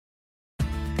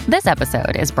This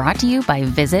episode is brought to you by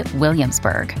Visit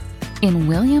Williamsburg. In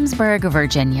Williamsburg,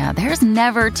 Virginia, there's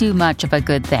never too much of a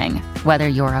good thing. Whether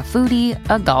you're a foodie,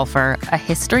 a golfer, a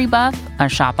history buff, a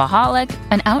shopaholic,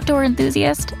 an outdoor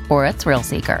enthusiast, or a thrill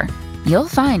seeker, you'll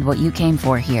find what you came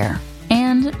for here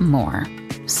and more.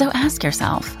 So ask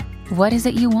yourself, what is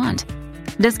it you want?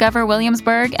 Discover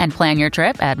Williamsburg and plan your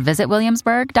trip at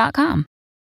visitwilliamsburg.com.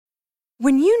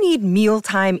 When you need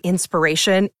mealtime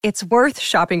inspiration, it's worth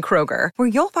shopping Kroger, where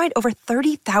you'll find over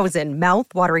 30,000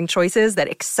 mouth-watering choices that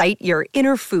excite your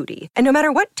inner foodie. And no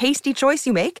matter what tasty choice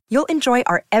you make, you'll enjoy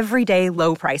our everyday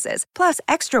low prices, plus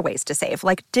extra ways to save,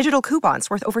 like digital coupons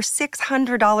worth over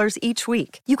 $600 each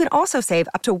week. You can also save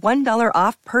up to $1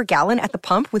 off per gallon at the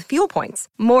pump with fuel points.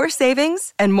 More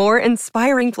savings and more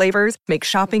inspiring flavors make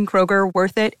shopping Kroger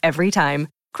worth it every time.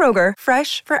 Kroger,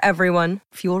 fresh for everyone.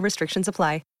 Fuel restrictions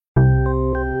apply.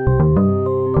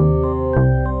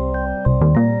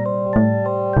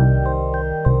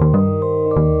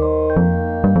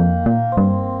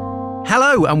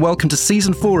 Hello and welcome to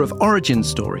Season 4 of Origin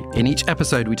Story. In each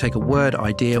episode, we take a word,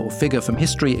 idea or figure from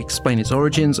history, explain its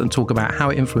origins and talk about how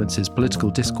it influences political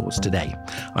discourse today.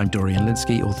 I'm Dorian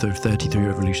Lynskey, author of 33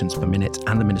 Revolutions Per Minute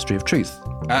and The Ministry of Truth.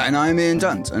 And I'm Ian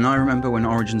Dunt, and I remember when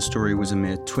Origin Story was a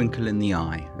mere twinkle in the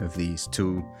eye of these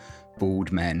two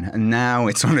bald men, and now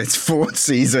it's on its fourth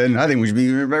season. I think we should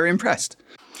be very impressed.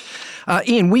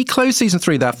 Ian, we closed Season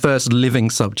 3 with our first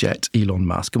living subject, Elon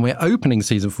Musk, and we're opening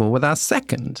Season 4 with our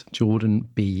second, Jordan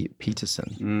B.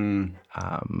 Peterson,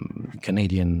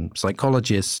 Canadian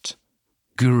psychologist,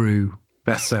 guru,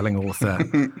 best-selling author,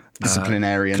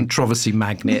 disciplinarian, controversy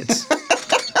magnet,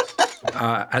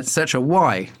 etc.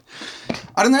 Why?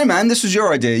 I don't know, man. This was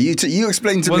your idea. You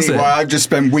explained to me why I've just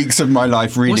spent weeks of my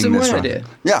life reading this. Was it my idea?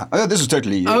 Yeah, this was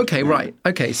totally you. Okay, right.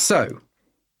 Okay, so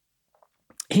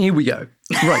here we go.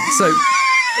 Right, so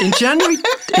in January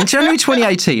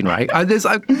 2018, right,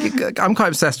 I'm quite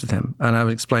obsessed with him, and I'll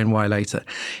explain why later.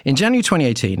 In January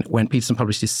 2018, when Peterson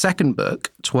published his second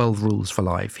book, 12 Rules for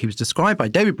Life, he was described by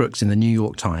David Brooks in the New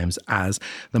York Times as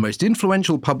the most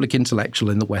influential public intellectual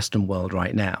in the Western world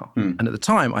right now. And at the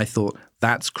time, I thought,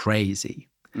 that's crazy.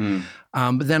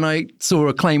 But then I saw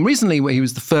a claim recently where he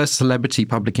was the first celebrity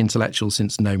public intellectual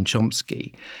since Noam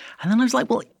Chomsky. And then I was like,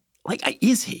 well,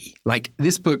 is he? Like,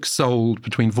 this book sold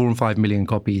between 4 and 5 million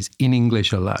copies in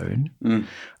English alone. So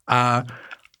who are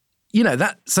you going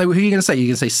to say? You're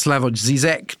going to say Slavoj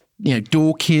Zizek,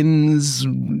 Dawkins,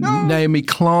 Naomi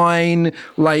Klein.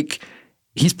 Like,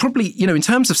 he's probably, in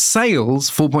terms of sales,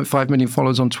 4.5 million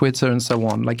followers on Twitter and so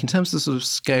on. Like, in terms of sort of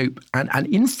scope and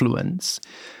influence,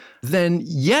 then,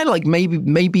 yeah, like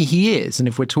maybe he is. And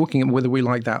if we're talking whether we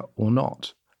like that or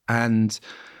not. And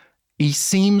he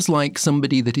seems like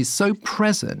somebody that is so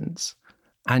present,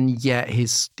 and yet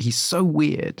he's so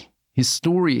weird. His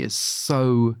story is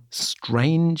so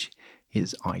strange.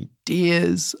 His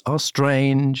ideas are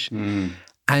strange,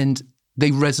 and they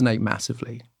resonate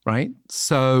massively, right?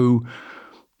 So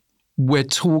we're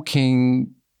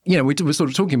talking, we're sort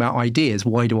of talking about ideas.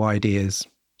 Why do ideas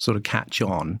sort of catch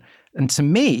on? And to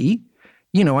me,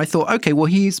 I thought, okay, well,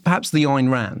 he's perhaps the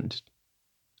Ayn Rand.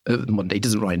 One day, he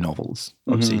doesn't write novels.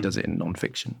 Obviously, he does it in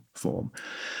nonfiction form.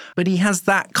 But he has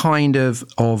that kind of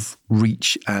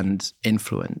reach and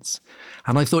influence.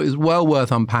 And I thought it was well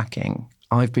worth unpacking.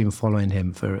 I've been following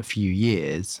him for a few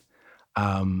years.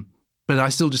 But I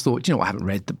still just thought, I haven't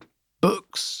read the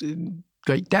books in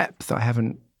great depth. I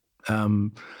haven't,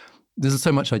 there's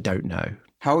so much I don't know.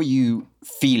 How are you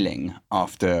feeling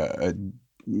after,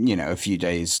 a few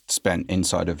days spent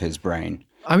inside of his brain?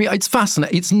 I mean, it's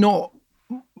fascinating.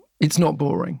 It's not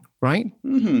boring, right?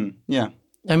 Mm-hmm. Yeah.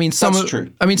 I mean, that's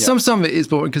true. I mean, some of it is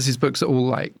boring because his books are all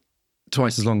like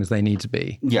twice as long as they need to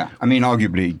be. Yeah. I mean,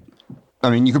 arguably,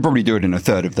 you could probably do it in a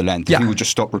third of the length. Yeah. If you would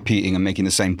just stop repeating and making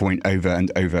the same point over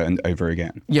and over and over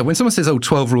again. Yeah. When someone says,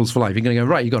 12 rules for life, you're going to go,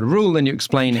 right, you got a rule, then you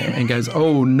explain it and goes,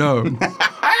 oh, no.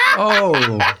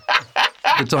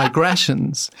 The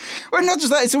digressions. Well, not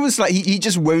just that. It's almost like he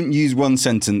just won't use one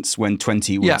sentence when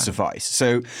 20 would suffice.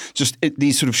 So just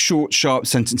these sort of short, sharp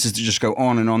sentences that just go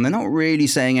on and on. They're not really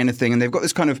saying anything. And they've got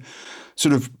this kind of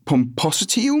sort of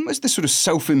pomposity, almost this sort of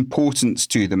self-importance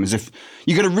to them, as if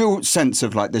you get a real sense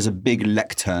of like there's a big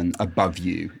lectern above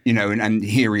you, and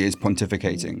here he is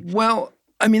pontificating. Well,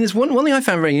 I mean, there's one thing I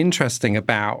found very interesting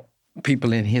about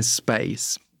people in his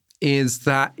space is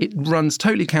that it runs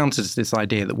totally counter to this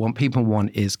idea that what people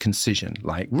want is concision.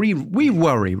 Like we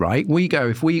worry, right? We go,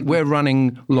 if we're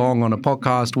running long on a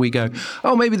podcast, we go,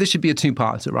 oh, maybe this should be a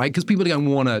two-parter, right? Because people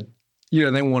don't want to,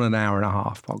 they want an hour and a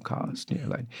half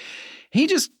podcast. He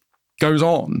just goes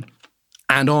on.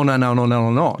 And on and on and on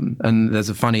and on. And there's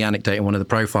a funny anecdote in one of the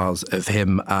profiles of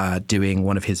him doing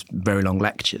one of his very long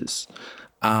lectures.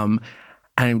 And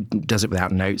he does it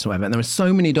without notes or whatever. And there are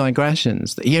so many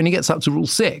digressions that he only gets up to rule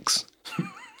 6.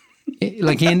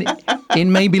 Like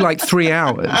in maybe like 3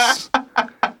 hours.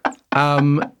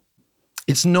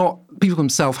 It's not, people call them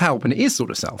self-help, and it is sort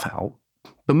of self-help.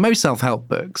 But most self-help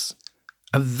books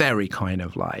are very kind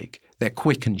of like, they're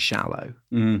quick and shallow.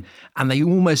 And they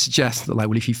almost suggest that, like,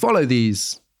 well, if you follow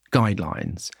these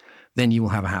guidelines, then you will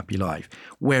have a happy life.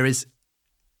 Whereas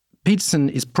Peterson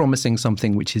is promising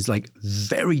something which is like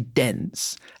very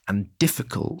dense and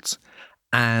difficult,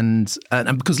 and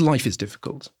because life is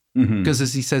difficult. Because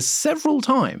as he says several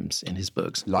times in his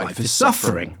books, life is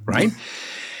suffering, right?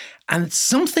 And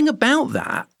something about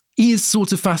that is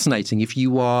sort of fascinating if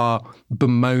you are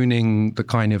bemoaning the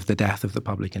kind of the death of the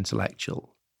public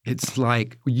intellectual. It's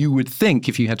like you would think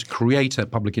if you had to create a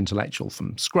public intellectual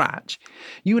from scratch,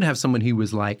 you would have someone who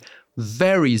was like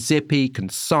very zippy,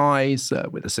 concise,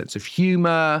 with a sense of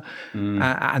humor,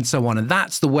 and so on. And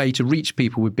that's the way to reach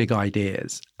people with big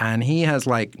ideas. And he has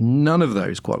like none of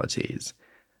those qualities.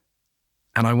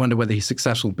 And I wonder whether he's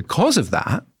successful because of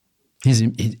that, his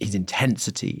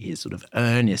intensity, his sort of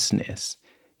earnestness,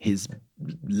 his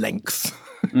length,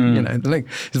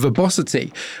 his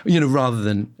verbosity, rather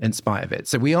than in spite of it.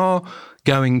 So we are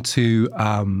going to,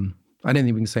 I don't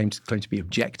think we can claim to be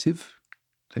objective.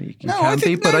 I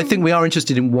think we are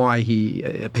interested in why he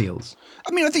appeals.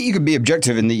 I mean, I think you could be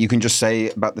objective in that you can just say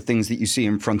about the things that you see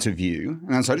in front of you.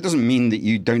 And so it doesn't mean that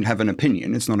you don't have an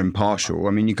opinion. It's not impartial.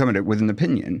 I mean, you come at it with an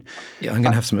opinion. Yeah, I'm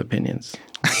going to have some opinions.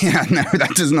 Yeah, no,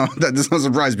 that does not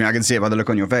surprise me. I can see it by the look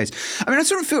on your face. I mean, I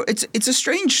sort of feel it's a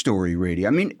strange story, really.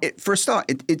 I mean, for a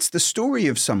start, it's the story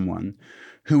of someone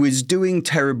who is doing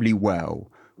terribly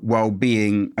well while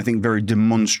being, I think, very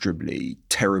demonstrably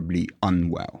terribly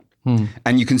unwell.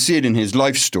 And you can see it in his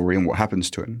life story and what happens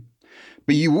to him.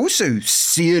 But you also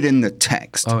see it in the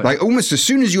text. Oh, yeah. Like almost as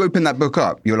soon as you open that book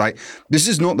up, you're like, this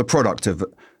is not the product of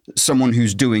someone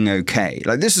who's doing okay.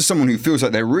 Like this is someone who feels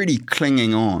like they're really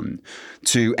clinging on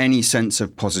to any sense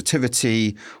of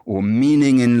positivity or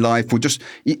meaning in life, or just,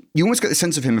 you almost get the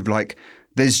sense of him of like,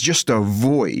 there's just a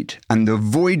void, and the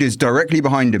void is directly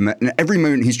behind him. And every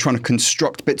moment he's trying to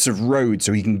construct bits of road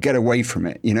so he can get away from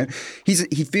it.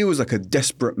 He feels like a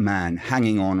desperate man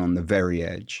hanging on the very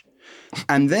edge.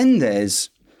 And then there's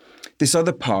this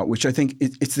other part, which I think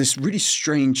it's this really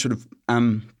strange sort of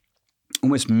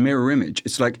almost mirror image.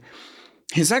 It's like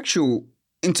his actual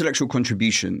intellectual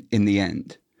contribution in the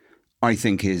end, I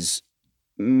think, is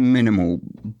minimal,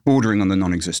 bordering on the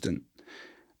non-existent.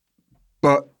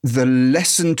 But the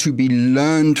lesson to be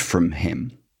learned from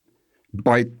him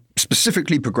by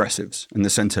specifically progressives in the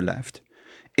center left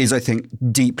is, I think,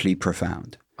 deeply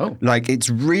profound. Oh. Like it's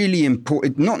really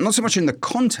important, not so much in the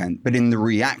content, but in the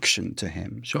reaction to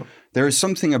him. Sure. There is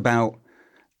something about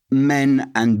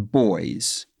men and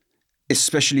boys,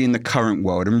 especially in the current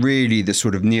world and really the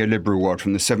sort of neoliberal world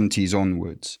from the 70s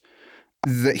onwards,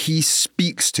 that he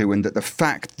speaks to, and that the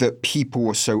fact that people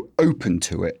are so open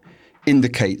to it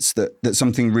indicates that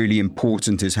something really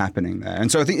important is happening there.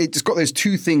 And so I think it's got those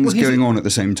two things going on at the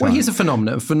same time. Well, here's a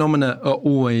phenomenon. Phenomena are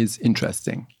always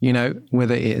interesting,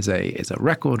 whether it is a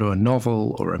record or a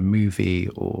novel or a movie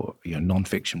or a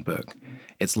nonfiction book.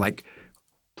 It's like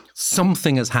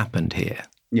something has happened here.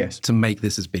 Yes. To make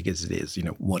this as big as it is.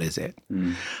 What is it?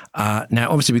 Now,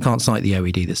 obviously, we can't cite the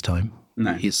OED this time.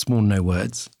 No. He's spawned no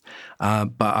words.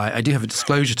 But I do have a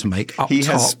disclosure to make up top. He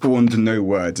has spawned no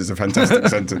words is a fantastic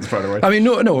sentence, by the way. I mean,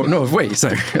 no have we, so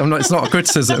it's not a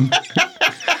criticism.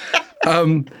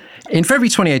 In February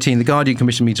 2018, The Guardian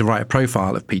commissioned me to write a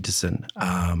profile of Peterson,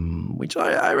 which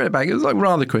I read back. It was like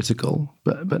rather critical,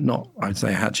 but not, I'd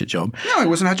say, a hatchet job. No, it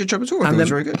wasn't a hatchet job at all. I think it was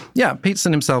very good. Yeah,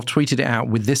 Peterson himself tweeted it out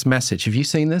with this message. Have you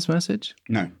seen this message?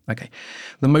 No. Okay.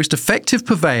 The most effective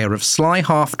purveyor of sly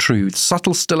half-truths,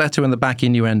 subtle stiletto in the back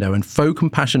innuendo, and faux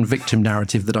compassion victim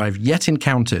narrative that I've yet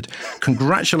encountered.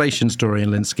 Congratulations,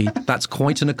 Dorian Lynskey. That's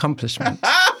quite an accomplishment.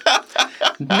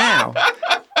 Now,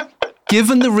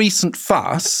 given the recent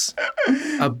fuss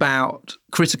about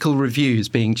critical reviews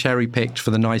being cherry-picked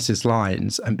for the nicest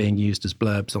lines and being used as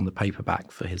blurbs on the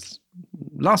paperback for his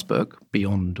last book,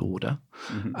 Beyond Order,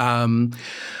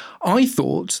 I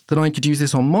thought that I could use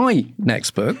this on my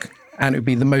next book, and it would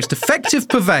be the most effective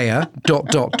purveyor, ...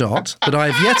 that I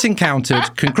have yet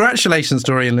encountered. Congratulations,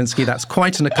 Dorian Lynskey. That's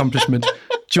quite an accomplishment.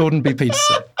 Jordan B.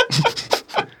 Peterson.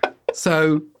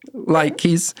 So, like,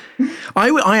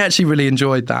 I actually really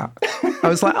enjoyed that. I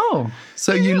was like, oh,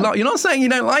 so you're not saying you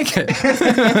don't like it.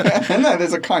 No,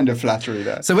 there's a kind of flattery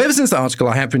there. So ever since the article,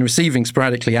 I have been receiving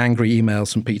sporadically angry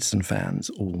emails from Peterson fans,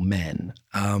 all men.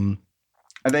 Are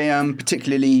they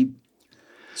particularly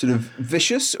sort of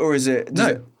vicious, or is it...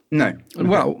 No. Okay.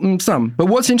 Well, some. But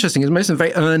what's interesting is most of them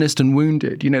are very earnest and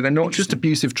wounded. They're not just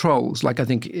abusive trolls like I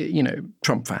think,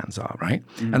 Trump fans are, right?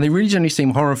 Mm. And they really generally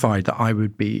seem horrified that I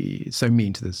would be so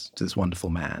mean to this wonderful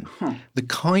man. Huh. The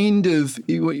kind of,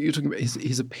 what you're talking about,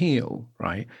 his appeal,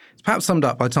 right? It's perhaps summed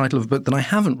up by the title of a book that I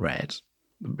haven't read.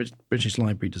 The British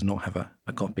Library does not have a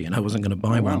copy, and I wasn't going to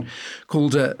buy one,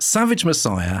 called Savage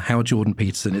Messiah, How Jordan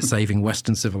Peterson is Saving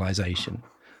Western Civilization.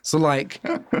 So right,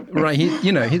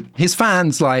 his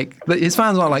fans aren't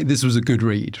like, this was a good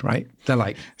read, right? They're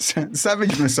like...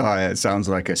 Savage Messiah sounds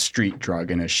like a street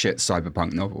drug in a shit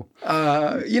cyberpunk novel.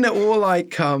 Or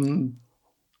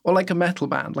like a metal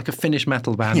band, like a Finnish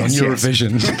metal band on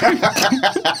Eurovision.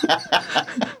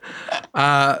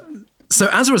 So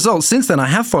as a result, since then, I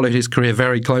have followed his career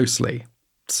very closely.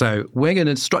 So we're going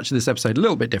to structure this episode a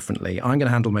little bit differently. I'm going to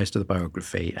handle most of the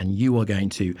biography, and you are going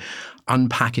to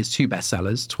unpack his two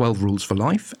bestsellers, 12 Rules for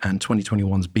Life and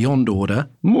 2021's Beyond Order,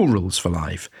 More Rules for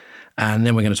Life. And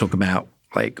then we're going to talk about,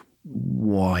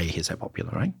 why he's so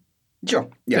popular, right? Sure.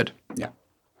 Yeah. Good. Yeah.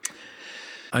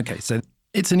 Okay, so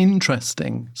it's an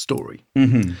interesting story,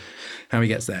 how he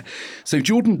gets there. So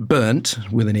Jordan Burnt,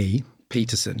 with an E,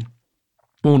 Peterson,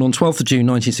 born on 12th of June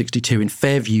 1962 in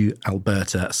Fairview,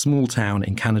 Alberta, a small town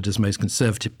in Canada's most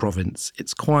conservative province.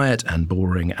 It's quiet and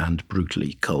boring and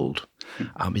brutally cold.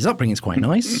 His upbringing is quite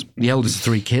nice. The eldest of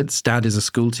three kids. Dad is a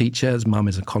school teacher. His mum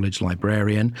is a college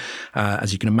librarian.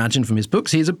 As you can imagine from his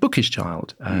books, he is a bookish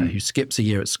child who skips a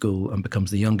year at school and becomes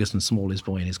the youngest and smallest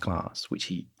boy in his class, which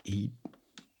he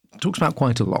talks about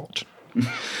quite a lot.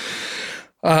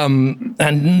 And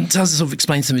does sort of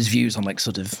explain some of his views on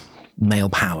sort of male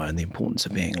power and the importance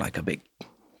of being a big,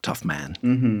 tough man.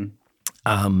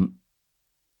 Mm-hmm.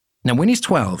 Now, when he's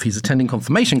 12, he's attending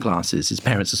confirmation classes. His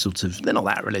parents are they're not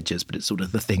that religious, but it's sort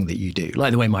of the thing that you do.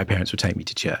 Like the way my parents would take me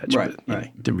to church. Right,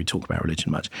 but, didn't really talk about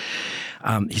religion much.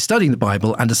 He's studying the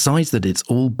Bible and decides that it's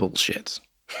all bullshit.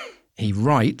 He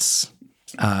writes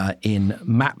in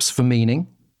Maps for Meaning,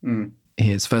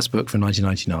 his first book from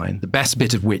 1999, the best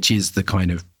bit of which is the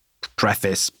kind of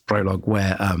prologue,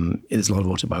 where there's a lot of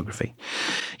autobiography.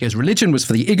 He goes, religion was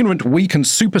for the ignorant, weak, and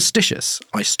superstitious.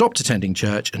 I stopped attending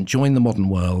church and joined the modern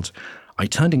world. I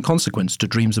turned in consequence to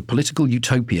dreams of political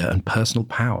utopia and personal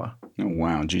power. Oh,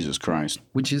 wow, Jesus Christ.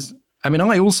 Which is,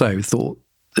 I also thought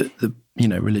that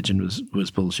religion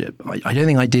was bullshit. I don't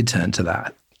think I did turn to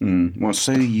that. Well,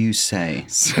 so you say.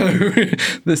 So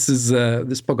this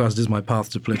podcast is my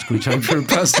path to political utopia and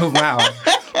personal power,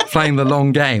 playing the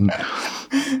long game.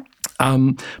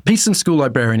 Peterson's school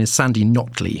librarian is Sandy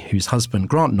Notley, whose husband,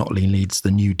 Grant Notley, leads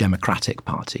the New Democratic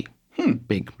Party,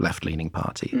 big left-leaning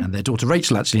party. And their daughter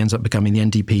Rachel actually ends up becoming the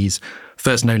NDP's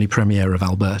first and only premier of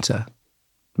Alberta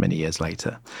many years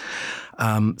later.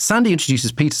 Sandy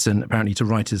introduces Peterson apparently to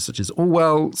writers such as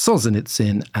Orwell,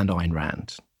 Solzhenitsyn, and Ayn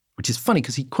Rand, which is funny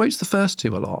because he quotes the first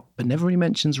two a lot, but never really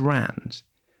mentions Rand.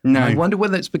 No. And I wonder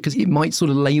whether it's because it might sort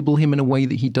of label him in a way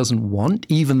that he doesn't want,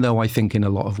 even though I think in a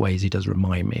lot of ways he does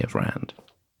remind me of Rand.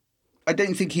 I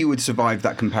don't think he would survive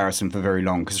that comparison for very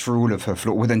long, because for all of her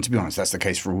flaws, well, then to be honest, that's the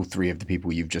case for all three of the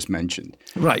people you've just mentioned.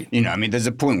 Right. There's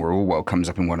a point where Orwell comes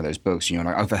up in one of those books, and you're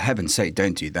like, oh, for heaven's sake,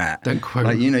 don't do that. Don't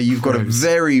quote. You've got a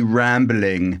very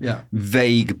rambling,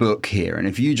 vague book here, and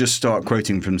if you just start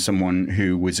quoting from someone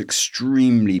who was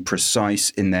extremely precise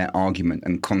in their argument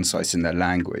and concise in their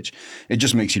language, it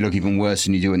just makes you look even worse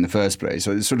than you do in the first place.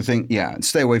 So it's sort of thing,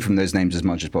 stay away from those names as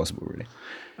much as possible, really.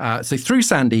 So through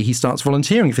Sandy, he starts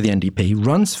volunteering for the NDP,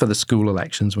 runs for the school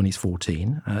elections when he's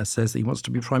 14, says that he wants to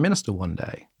be Prime Minister one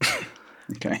day.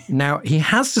 Okay. Now, he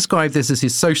has described this as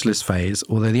his socialist phase,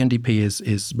 although the NDP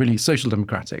is really social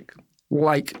democratic.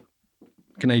 Like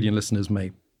Canadian listeners may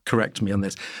correct me on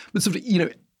this, but sort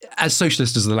of, as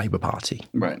socialist as the Labour Party.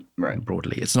 Right.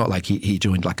 Broadly. It's not like he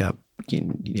joined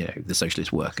the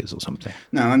socialist workers or something.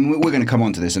 No, we're going to come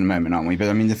on to this in a moment, aren't we?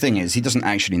 But the thing is, he doesn't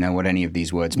actually know what any of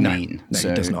these words mean. No,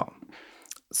 he does not.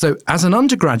 So as an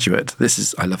undergraduate,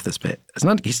 I love this bit.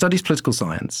 He studies political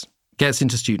science, gets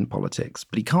into student politics,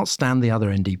 but he can't stand the other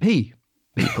NDP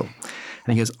people.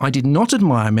 And he goes, I did not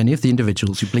admire many of the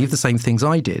individuals who believed the same things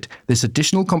I did. This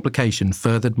additional complication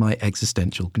furthered my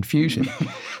existential confusion.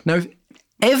 Now, if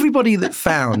everybody that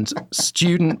found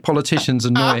student politicians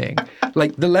annoying,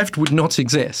 the left would not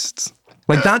exist.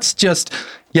 That's just,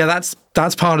 that's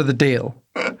part of the deal.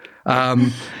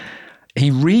 He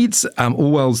reads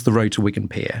Orwell's The Road to Wigan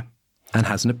Pier and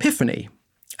has an epiphany.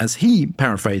 As he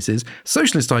paraphrases,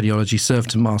 socialist ideology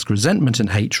served to mask resentment and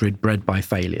hatred bred by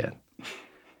failure.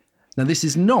 Now, this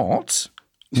is not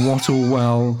what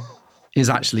Orwell is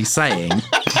actually saying.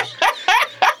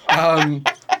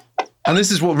 And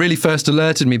this is what really first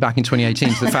alerted me back in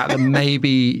 2018 to the fact that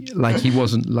maybe he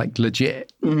wasn't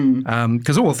legit.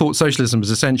 Because Orwell thought socialism was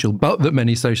essential, but that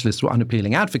many socialists were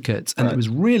unappealing advocates. And it was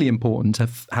really important to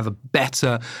have a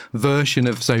better version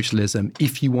of socialism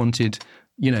if you wanted,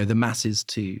 the masses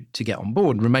to get on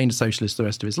board and remain a socialist the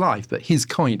rest of his life, but his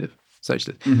kind of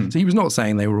socialist. So he was not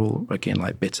saying they were all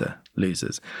bitter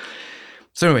losers.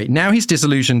 So anyway, now he's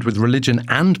disillusioned with religion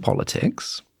and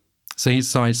politics. So he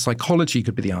decides psychology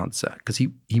could be the answer because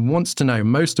he wants to know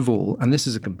most of all, and this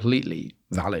is a completely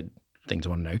valid thing to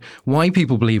want to know, why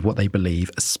people believe what they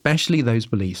believe, especially those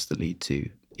beliefs that lead to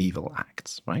evil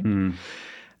acts, right?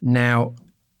 Now,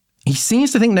 he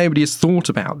seems to think nobody has thought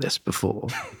about this before.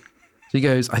 So he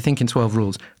goes, I think in 12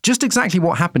 Rules, just exactly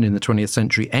what happened in the 20th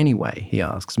century anyway, he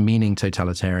asks, meaning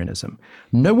totalitarianism.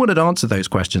 No one had answered those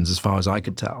questions as far as I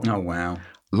could tell. Oh, wow.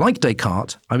 Like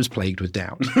Descartes, I was plagued with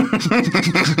doubt.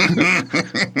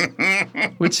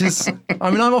 Which is,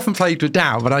 I'm often plagued with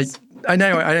doubt, but I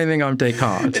don't think I'm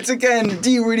Descartes. It's again, do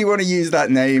you really want to use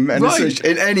that name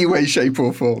in any way, shape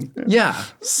or form? Yeah.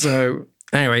 So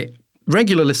anyway,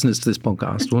 regular listeners to this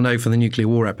podcast will know from the nuclear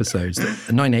war episodes that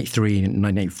in 1983 and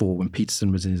 1984, when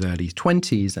Peterson was in his early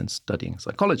 20s and studying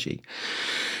psychology,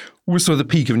 was sort of the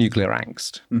peak of nuclear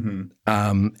angst.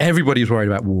 Everybody was worried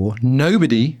about war.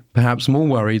 Nobody, perhaps more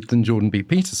worried than Jordan B.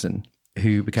 Peterson,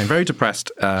 who became very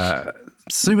depressed,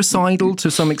 suicidal to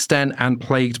some extent, and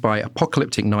plagued by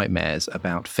apocalyptic nightmares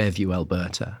about Fairview,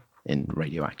 Alberta, in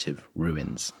radioactive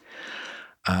ruins.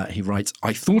 He writes,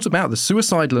 I thought about the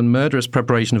suicidal and murderous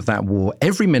preparation of that war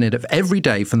every minute of every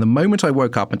day from the moment I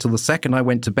woke up until the second I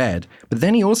went to bed. But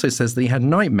then he also says that he had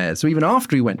nightmares. So even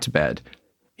after he went to bed,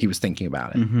 he was thinking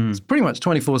about it. It's pretty much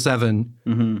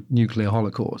 24/7 nuclear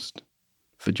holocaust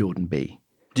for Jordan B.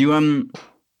 Do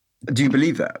you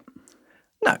believe that?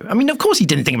 No, of course he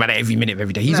didn't think about it every minute of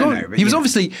every day. He was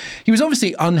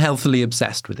obviously unhealthily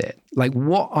obsessed with it. Like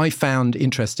what I found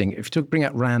interesting, if you bring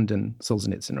out Rand and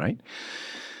Solzhenitsyn, right?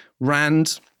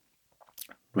 Rand,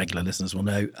 regular listeners will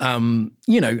know,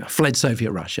 fled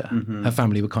Soviet Russia. Her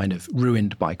family were kind of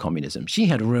ruined by communism. She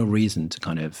had a real reason to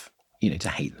kind of, to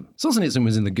hate them. Solzhenitsyn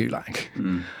was in the Gulag.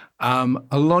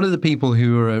 A lot of the people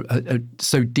who are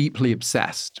so deeply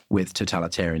obsessed with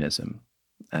totalitarianism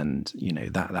and,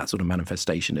 that sort of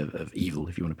manifestation of evil,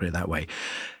 if you want to put it that way,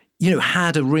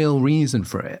 had a real reason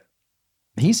for it.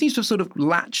 He seems to have sort of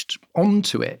latched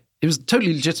onto it. It was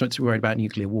totally legitimate to be worried about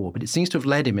nuclear war, but it seems to have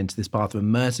led him into this path of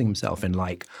immersing himself in,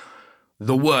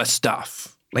 the worst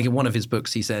stuff. Like in one of his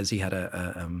books, he says he had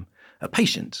a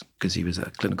patient, because he was a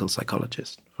clinical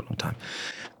psychologist for a long time,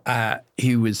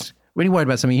 he was really worried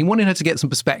about something. He wanted her to get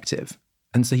some perspective.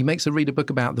 And so he makes her read a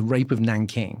book about the rape of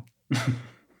Nanking.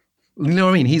 You know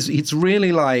what I mean? It's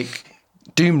really like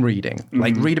doom reading,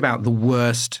 read about the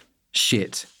worst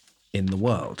shit in the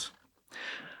world.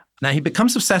 Now, he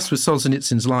becomes obsessed with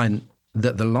Solzhenitsyn's line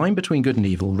that the line between good and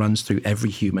evil runs through every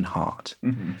human heart,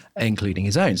 including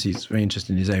his own. So he's very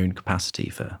interested in his own capacity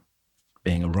for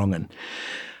being a wrong-un.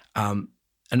 An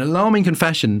alarming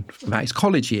confession about his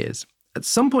college years. At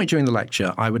some point during the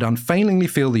lecture, I would unfailingly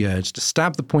feel the urge to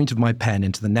stab the point of my pen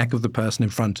into the neck of the person in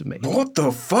front of me. What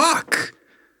the fuck?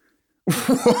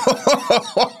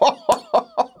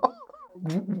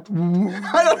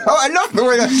 I don't know. I love the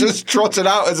way that's just trotted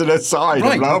out as an aside.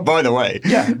 Right. Oh, by the way.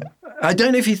 Yeah. I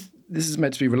don't know if this is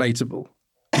meant to be relatable.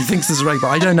 He thinks this is relatable.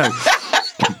 I don't know.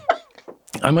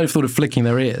 I might have thought of flicking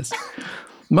their ears.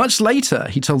 Much later,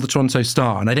 he told the Toronto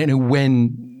Star, and I don't know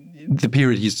when the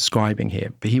period he's describing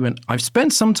here, but he went, I've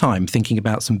spent some time thinking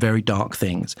about some very dark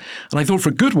things, and I thought for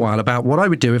a good while about what I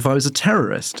would do if I was a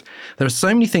terrorist. There are so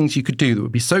many things you could do that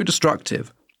would be so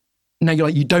destructive. Now you're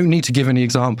like, you don't need to give any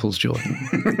examples,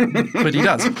 Jordan. But he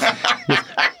does.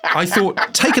 I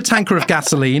thought, take a tanker of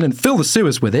gasoline and fill the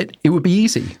sewers with it. It would be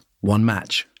easy. One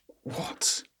match.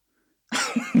 What?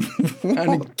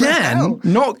 And again,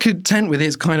 not content with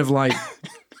his kind of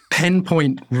pen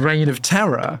point reign of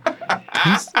terror,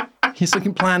 he's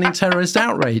looking planning terrorist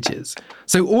outrages.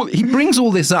 So he brings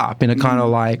all this up in a kind of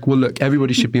well, look,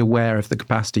 everybody should be aware of the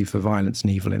capacity for violence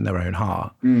and evil in their own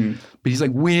heart. But he's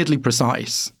weirdly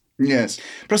precise. Yes.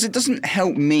 Plus, it doesn't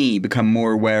help me become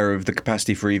more aware of the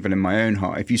capacity for evil in my own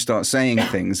heart if you start saying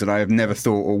things that I have never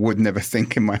thought or would never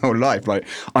think in my whole life. Like,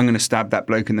 I'm going to stab that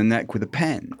bloke in the neck with a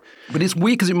pen. But it's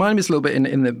weird because it reminded me a little bit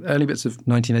in the early bits of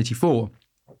 1984.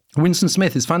 Winston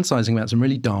Smith is fantasizing about some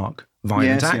really dark,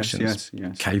 violent actions.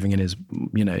 Yes. Caving in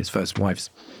his first wife's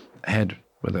head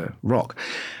with a rock.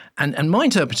 And my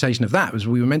interpretation of that was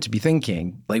we were meant to be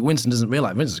thinking, like Winston doesn't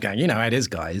realize, Winston's going, you know how it is,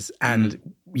 guys. And,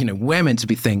 you know, we're meant to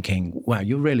be thinking, wow,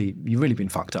 you've really been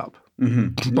fucked up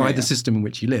by the system in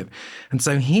which you live. And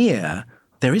so here,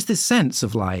 there is this sense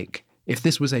of like, if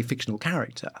this was a fictional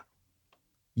character,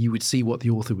 you would see what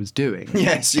the author was doing.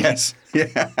 Yes.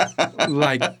 Yeah.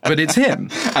 But it's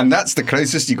him. And that's the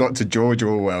closest you got to George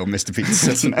Orwell, Mr.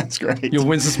 Peterson. That's great. You're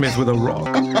Winston Smith with a rock.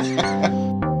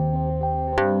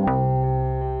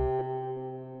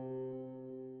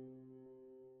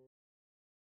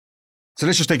 So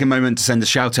let's just take a moment to send a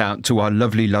shout out to our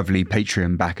lovely, lovely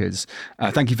Patreon backers.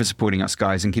 Thank you for supporting us,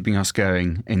 guys, and keeping us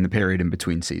going in the period in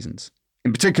between seasons.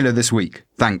 In particular this week,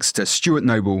 thanks to Stuart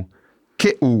Noble,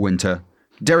 Kit Allwinter,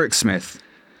 Derek Smith,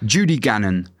 Judy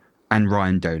Gannon, and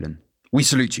Ryan Dolan. We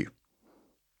salute you.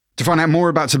 To find out more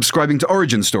about subscribing to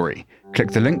Origin Story,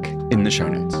 click the link in the show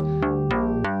notes.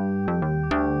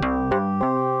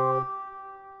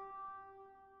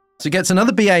 So he gets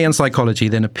another BA in psychology,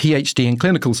 then a PhD in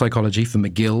clinical psychology from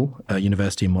McGill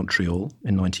University in Montreal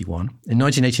in 91. In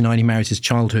 1989, he marries his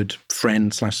childhood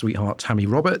friend / sweetheart, Tammy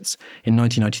Roberts. In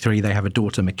 1993, they have a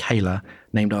daughter, Michaela,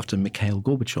 named after Mikhail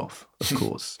Gorbachev, of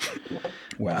course.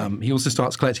 Wow. He also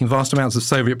starts collecting vast amounts of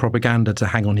Soviet propaganda to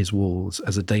hang on his walls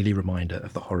as a daily reminder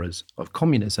of the horrors of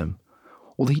communism.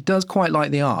 Although he does quite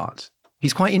like the art.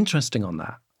 He's quite interesting on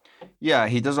that. Yeah,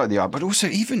 he does like the art, but also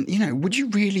even, you know, would you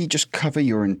really just cover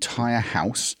your entire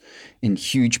house in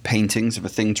huge paintings of a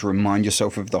thing to remind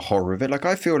yourself of the horror of it? Like,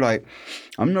 I feel like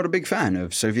I'm not a big fan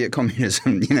of Soviet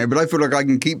communism, you know, but I feel like I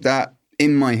can keep that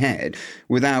in my head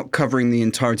without covering the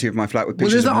entirety of my flat with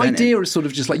pictures of Lenin. Well, the idea is sort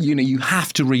of just like, you know, you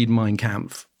have to read Mein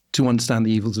Kampf to understand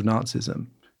the evils of Nazism.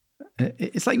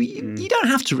 It's like, you don't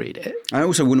have to read it. I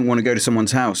also wouldn't want to go to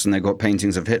someone's house and they've got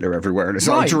paintings of Hitler everywhere. And it's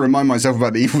like to remind myself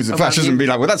about the evils of fascism and be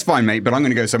like, well, that's fine, mate, but I'm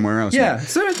going to go somewhere else. Yeah, now.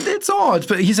 So it's odd,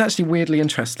 but he's actually weirdly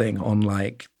interesting on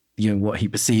like, you know, what he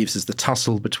perceives as the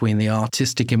tussle between the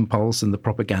artistic impulse and the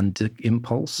propagandic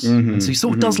impulse. And so he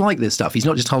sort of does like this stuff. He's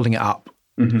not just holding it up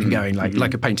and going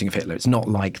like a painting of Hitler. It's not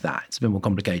like that. It's a bit more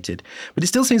complicated. But it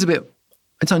still seems a bit...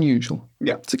 It's unusual.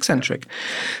 Yeah. It's eccentric.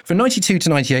 From 92 to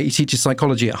 98, he teaches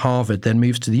psychology at Harvard, then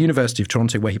moves to the University of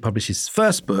Toronto, where he publishes his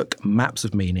first book, Maps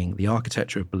of Meaning, The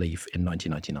Architecture of Belief, in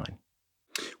 1999.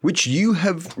 Which you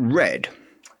have read.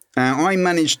 I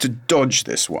managed to dodge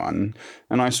this one,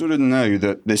 and I sort of know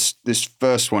that this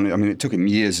first one, I mean, it took him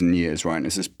years and years, right? And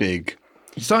it's this big...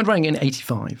 He started writing in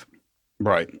 85.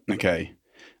 Right, okay.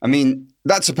 I mean,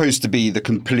 that's supposed to be the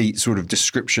complete sort of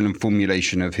description and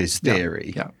formulation of his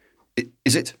theory. Yeah.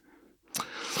 Is it?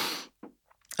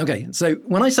 Okay, so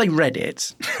when I say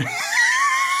Reddit,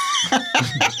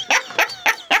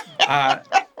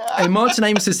 in Martin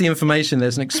Amos's The Information,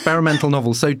 there's an experimental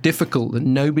novel so difficult that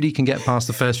nobody can get past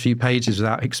the first few pages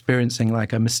without experiencing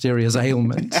like a mysterious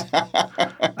ailment.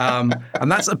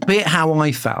 And that's a bit how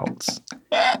I felt.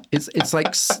 It's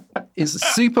like,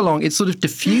 it's super long. It's sort of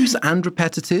diffuse and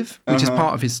repetitive, which is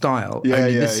part of his style. Yeah,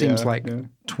 Only this seems like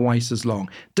twice as long.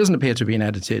 Doesn't appear to have been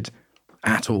edited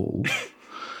at all.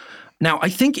 Now, I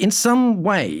think in some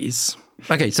ways,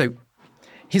 okay, so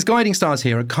his guiding stars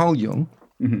here are Carl Jung,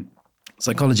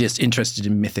 psychologist interested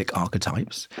in mythic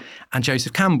archetypes, and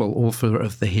Joseph Campbell, author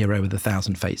of The Hero with a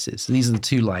Thousand Faces. So these are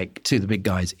two of the big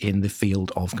guys in the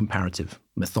field of comparative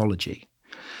mythology.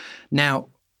 Now,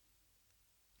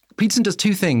 Peterson does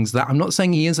two things that I'm not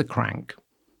saying he is a crank,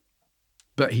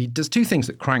 but he does two things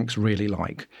that cranks really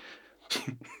like.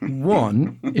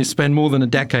 One is spend more than a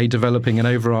decade developing an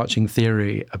overarching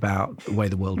theory about the way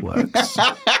the world works.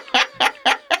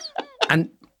 And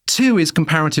two is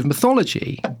comparative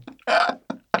mythology,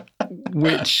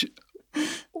 which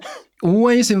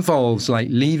always involves like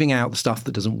leaving out the stuff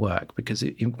that doesn't work. Because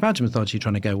in comparative mythology, you're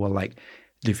trying to go, well, like,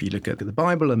 if you look at the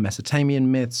Bible and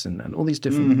Mesopotamian myths and all these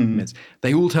different myths,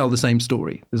 they all tell the same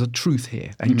story. There's a truth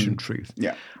here, ancient truth.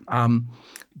 Yeah.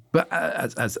 But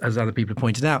as other people have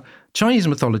pointed out, Chinese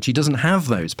mythology doesn't have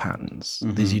those patterns,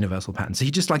 these universal patterns. So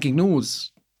he just like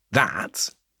ignores that.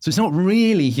 So it's not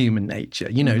really human nature.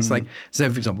 You know, it's like, so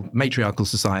for example, matriarchal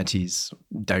societies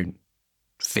don't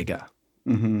figure.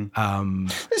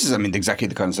 This is, I mean, exactly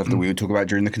the kind of stuff that we would talk about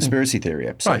during the conspiracy theory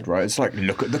episode, right? It's like,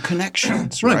 look at the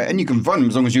connections, right? And you can find them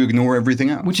as long as you ignore everything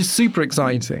else. Which is super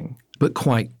exciting, but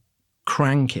quite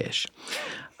crankish.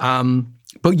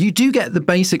 But you do get the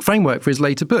basic framework for his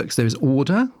later books. There is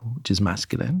order, which is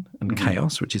masculine, and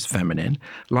chaos, which is feminine.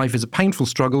 Life is a painful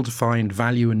struggle to find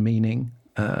value and meaning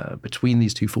between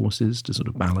these two forces, to sort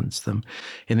of balance them.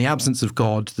 In the absence of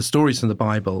God, the stories from the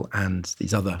Bible and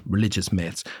these other religious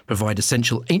myths provide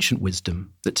essential ancient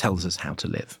wisdom that tells us how to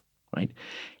live, right?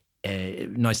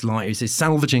 nice line. He says,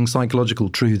 salvaging psychological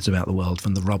truths about the world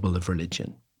from the rubble of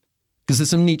religion. Because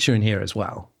there's some Nietzsche in here as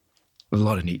well. There's a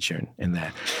lot of Nietzsche in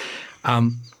there.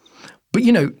 But,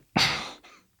 you know,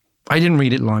 I didn't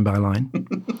read it line by line.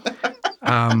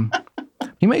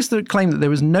 He makes the claim that there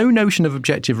was no notion of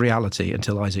objective reality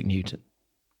until Isaac Newton.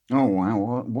 Oh,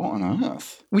 wow. What on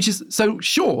earth? Which is, so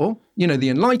sure, you know, the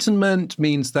Enlightenment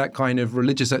means that kind of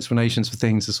religious explanations for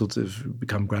things are sort of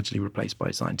become gradually replaced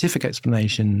by scientific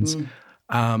explanations.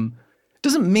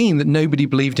 Doesn't mean that nobody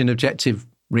believed in objective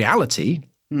reality.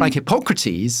 Like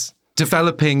Hippocrates,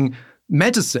 developing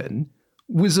medicine,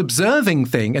 was observing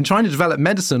things and trying to develop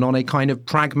medicine on a kind of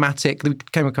pragmatic, we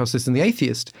came across this in the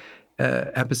atheist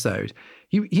episode.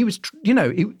 He was, you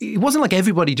know, it wasn't like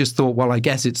everybody just thought, well, I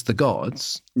guess it's the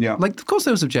gods. Yeah. Like, of course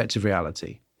there was objective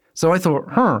reality. So I thought,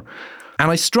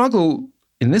 And I struggle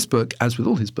in this book, as with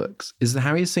all his books, is that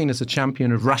how he is seen as a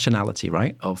champion of rationality,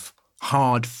 right? Of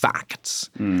hard facts.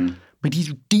 But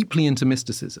he's deeply into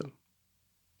mysticism.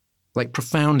 Like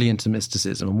profoundly into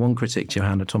mysticism. And one critic,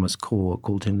 Johanna Thomas Core,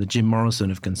 called him the Jim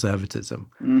Morrison of conservatism,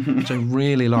 which I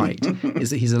really liked, is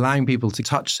that he's allowing people to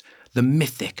touch the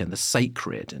mythic and the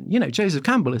sacred. And, you know, Joseph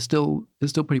Campbell is still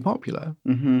pretty popular,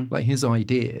 like his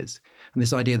ideas. And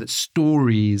this idea that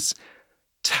stories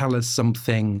tell us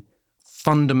something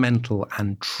fundamental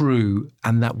and true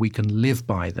and that we can live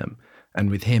by them. And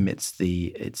with him, it's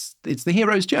the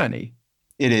hero's journey.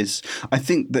 It is. I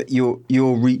think that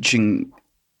you're reaching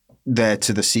there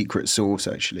to the secret sauce,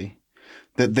 actually.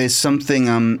 That there's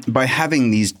something, by having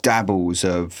these dabbles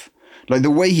of, like the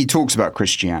way he talks about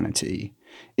Christianity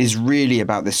is really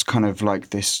about this kind of like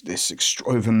this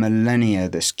over millennia,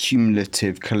 this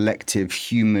cumulative, collective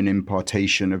human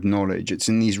impartation of knowledge. It's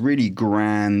in these really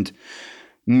grand,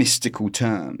 mystical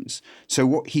terms. So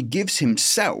what he gives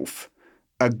himself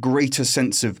a greater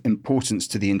sense of importance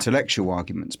to the intellectual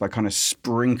arguments by kind of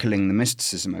sprinkling the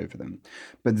mysticism over them.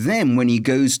 But then when he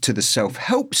goes to the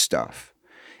self-help stuff,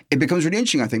 it becomes really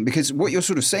interesting, I think, because what you're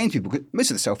sort of saying to people,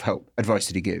 most of the self-help advice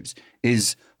that he gives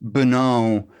is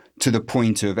banal to the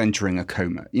point of entering a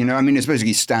coma. You know, I mean, it's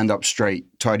basically stand up straight,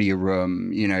 tidy your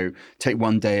room, you know, take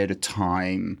one day at a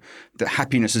time. The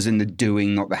happiness is in the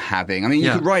doing, not the having. I mean,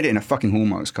 you could write it in a fucking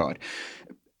Hallmarks card.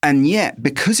 And yet,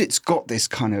 because it's got this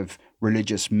kind of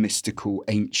religious, mystical,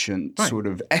 ancient sort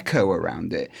of echo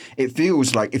around it, it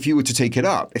feels like if you were to take it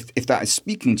up, if that is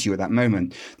speaking to you at that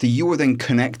moment, that you're then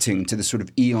connecting to the sort of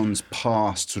eons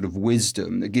past sort of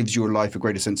wisdom that gives your life a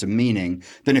greater sense of meaning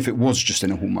than if it was just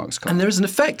in a Hallmarks card. And there is an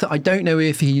effect that I don't know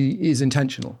if he is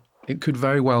intentional. It could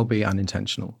very well be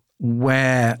unintentional,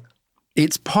 where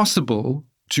it's possible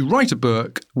to write a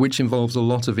book which involves a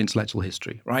lot of intellectual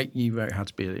history, right? You had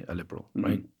to be a liberal,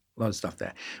 right? A lot of stuff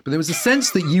there. But there was a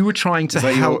sense that you were trying to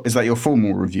help. Is that your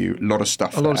formal review? A lot of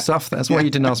stuff there. A lot of stuff there. That's why you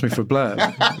didn't ask me for a blurb.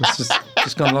 It's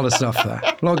just got a lot of stuff there.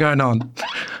 A lot going on.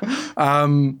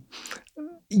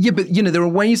 But, you know, there are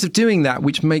ways of doing that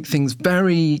which make things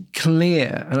very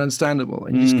clear and understandable.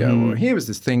 And you just go, well, here was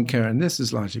this thinker, and this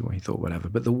is largely what he thought, whatever.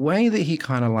 But the way that he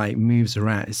kind of like moves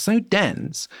around is so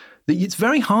dense that it's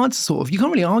very hard to sort of, you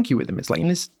can't really argue with him. It's like,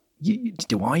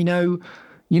 do I know,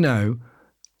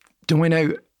 do I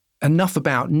know enough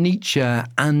about Nietzsche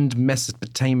and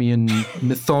Mesopotamian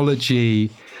mythology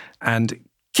and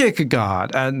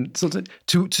Kierkegaard and sort of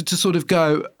to sort of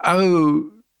go,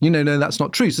 no, that's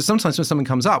not true. So sometimes when something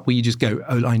comes up where you just go,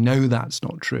 I know that's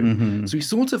not true. So he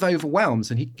sort of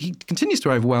overwhelms, and he continues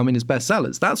to overwhelm in his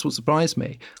bestsellers. That's what surprised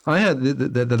me. I heard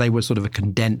that they were sort of a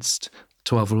condensed,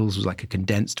 12 Rules was like a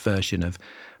condensed version of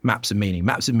Maps of Meaning.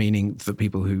 Maps of Meaning for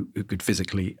people who could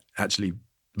physically actually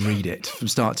read it from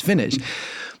start to finish.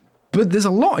 But there's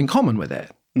a lot in common with it.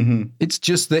 It's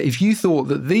just that if you thought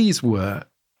that these were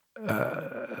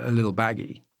a little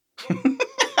baggy,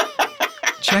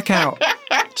 check out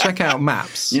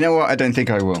Maps. You know what? I don't think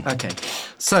I will. Okay.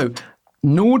 So,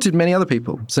 nor did many other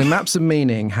people. So Maps of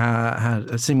Meaning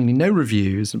had seemingly no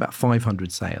reviews and about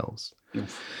 500 sales.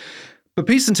 But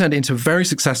Peterson turned it into a very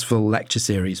successful lecture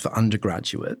series for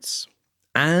undergraduates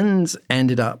and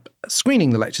ended up screening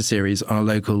the lecture series on a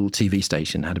local TV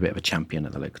station, had a bit of a champion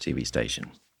at the local TV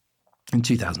station. In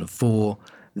 2004,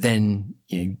 then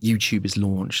YouTube is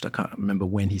launched. I can't remember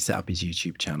when he set up his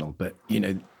YouTube channel, but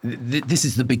this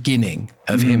is the beginning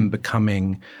of him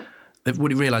becoming.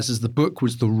 What he realized is the book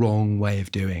was the wrong way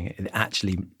of doing it. It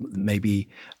actually, maybe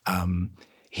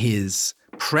his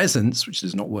presence, which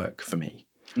does not work for me,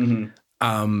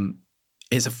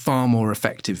 is a far more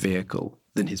effective vehicle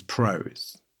than his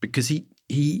prose, because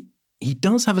he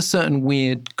does have a certain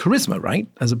weird charisma, right,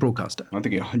 as a broadcaster. I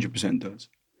think he 100% does.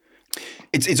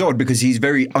 It's odd because he's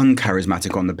very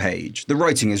uncharismatic on the page. The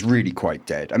writing is really quite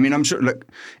dead. I mean, I'm sure, look,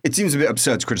 it seems a bit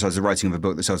absurd to criticize the writing of a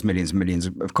book that sells millions and millions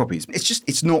of copies.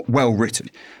 It's not well written.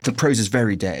 The prose is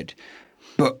very dead.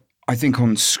 But I think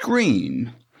on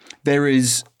screen, there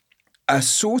is a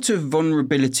sort of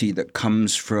vulnerability that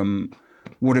comes from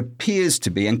what appears to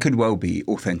be, and could well be,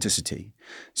 authenticity.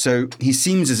 So he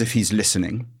seems as if he's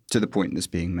listening to the point that's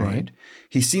being made. Right.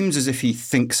 He seems as if he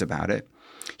thinks about it.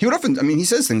 He would often, he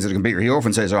says things that are computer. He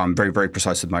often says, I'm very, very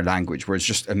precise with my language, whereas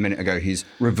just a minute ago, he's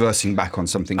reversing back on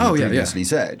something he previously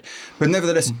said. But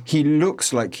nevertheless, he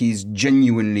looks like he's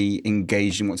genuinely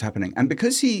engaged in what's happening. And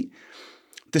because the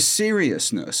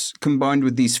seriousness combined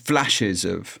with these flashes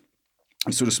of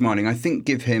sort of smiling, I think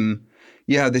give him,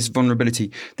 this vulnerability.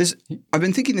 I've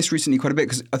been thinking this recently quite a bit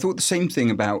because I thought the same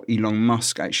thing about Elon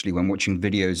Musk, actually, when watching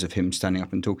videos of him standing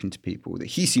up and talking to people, that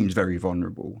he seems very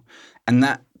vulnerable. And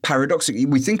that, paradoxically,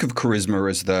 we think of charisma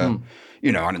as the,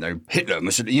 Hitler,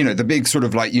 Mussolini, the big sort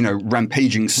of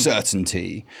rampaging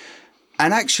certainty.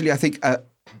 And actually, I think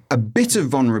a bit of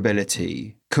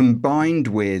vulnerability combined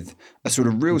with a sort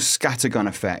of real scattergun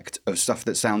effect of stuff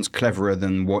that sounds cleverer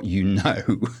than what you know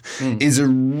is a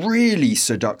really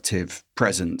seductive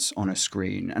presence on a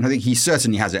screen. And I think he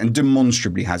certainly has it and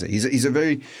demonstrably has it. He's a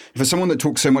very, for someone that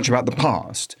talks so much about the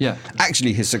past,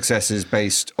 actually his success is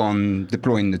based on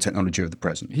deploying the technology of the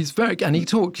present. He's very, and he can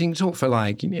talk for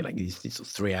these sort of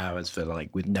 3 hours for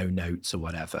with no notes or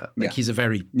whatever. He's a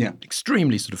very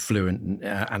extremely sort of fluent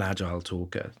and agile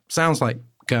talker. Sounds like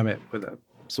Kermit with a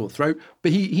sore throat,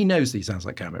 but he knows that he sounds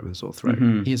like Kermit with a sore throat.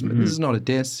 This is not a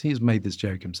diss. He's made this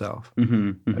joke himself. I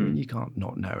mean, you can't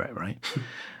not know it, right?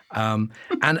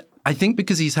 And I think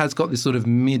because has got this sort of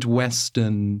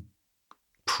Midwestern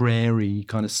prairie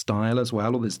kind of style as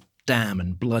well, all this damn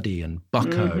and bloody and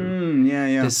bucko.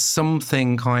 There's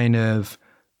something kind of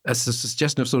a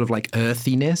suggestion of sort of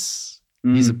earthiness.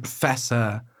 He's a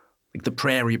professor, like the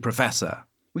prairie professor.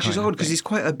 Which is odd because he's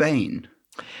quite urbane.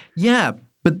 Yeah,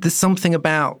 but there's something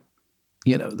about,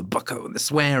 the bucko and the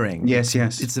swearing. Yes.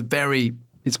 It's very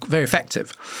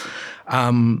effective.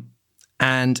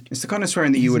 And it's the kind of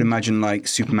swearing that you would imagine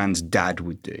Superman's dad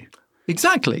would do.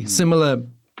 Exactly. Similar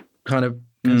kind of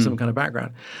some kind of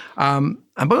background. And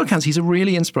by all accounts, he's a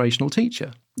really inspirational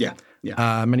teacher. Yeah.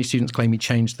 Many students claim he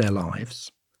changed their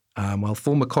lives. While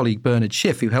former colleague Bernard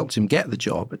Schiff, who helped him get the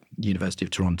job at the University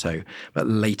of Toronto, but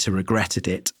later regretted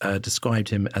it, described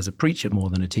him as a preacher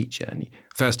more than a teacher. And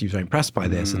first he was very impressed by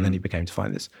this, and then he began to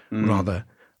find this rather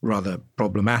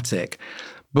problematic.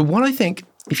 But what I think,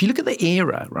 if you look at the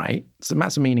era, right? So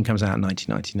Matt's Meaning comes out in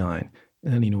 1999,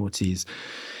 early noughties.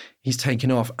 He's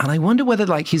taken off. And I wonder whether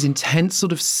his intense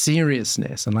sort of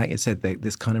seriousness, and like I said,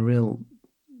 this kind of real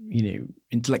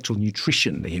intellectual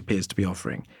nutrition that he appears to be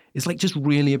offering is just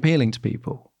really appealing to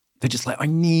people. They're just I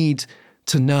need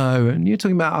to know. And you're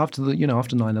talking about after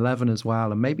 9/11 as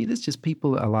well. And maybe there's just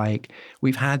people that are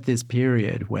we've had this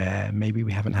period where maybe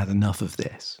we haven't had enough of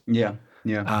this. Yeah.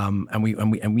 And we've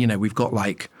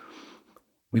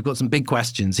got some big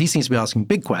questions. He seems to be asking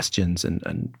big questions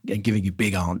and giving you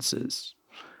big answers.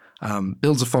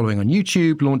 Builds a following on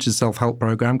YouTube, launches a self-help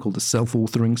program called the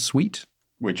Self-Authoring Suite.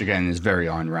 Which, again, is very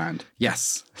Ayn Rand.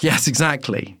 Yes,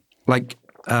 exactly.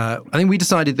 I think we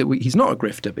decided that he's not a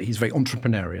grifter, but he's very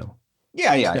entrepreneurial.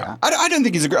 Yeah. I don't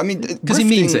think he's a grifter. I mean, because he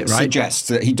means it, right? Suggests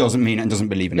that he doesn't mean it and doesn't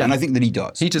believe in it. And I think that he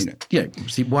does. He just,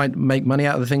 see, why make money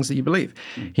out of the things that you believe?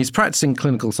 He's practicing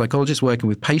clinical psychologist, working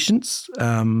with patients.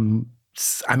 I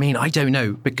don't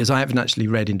know, because I haven't actually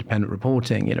read independent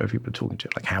reporting. If people are talking to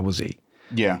him, how was he?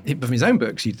 Yeah. But from his own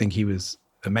books, you'd think he was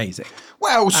amazing.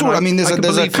 Well, sort of.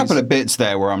 There's a couple of bits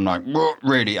there where I'm what,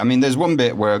 really? There's one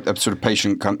bit where a sort of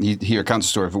patient, he recounts a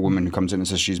story of a woman who comes in and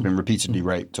says she's been repeatedly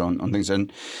raped on things.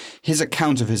 And his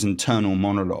account of his internal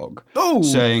monologue,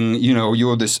 saying,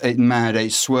 you're this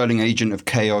mad, swirling agent of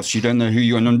chaos. You don't know who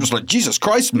you are. And I'm just Jesus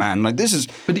Christ, man. This is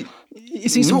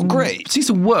not great. It seems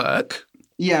to work.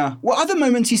 Yeah. Well, other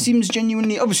moments he seems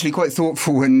genuinely, obviously quite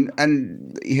thoughtful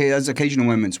and he has occasional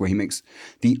moments where he makes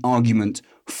the argument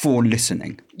for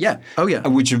listening. Yeah. Oh, yeah.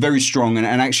 Which are very strong and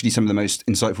actually some of the most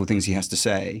insightful things he has to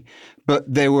say. But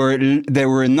there were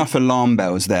enough alarm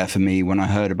bells there for me when I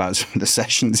heard about some of the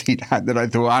sessions he'd had that I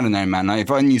thought, I don't know, man,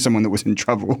 if I knew someone that was in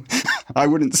trouble, I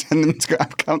wouldn't send them to go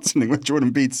have counselling with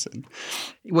Jordan Peterson.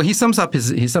 Well, he sums up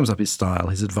his style.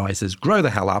 His advice is grow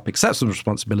the hell up, accept some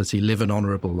responsibility, live an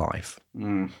honourable life.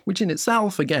 Which in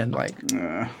itself, again,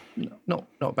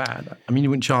 not bad. You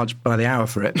wouldn't charge by the hour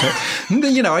for it, but I'm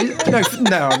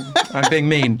being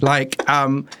mean.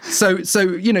 So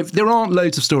there aren't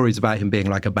loads of stories about him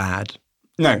being a bad.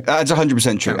 No, that's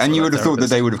 100% true. And you would have thought that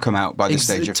they would have come out by this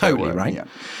stage. Totally, right?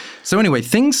 So anyway,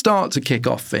 things start to kick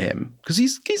off for him because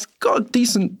he's got a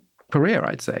decent career,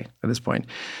 I'd say, at this point.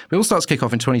 But it all starts to kick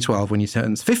off in 2012 when he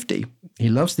turns 50. He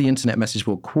loves the internet message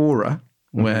board Quora,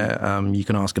 where you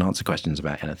can ask and answer questions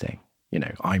about anything. You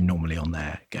know, I'm normally on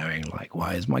there going like,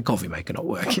 why is my coffee maker not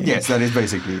working? Yes, that is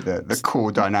basically the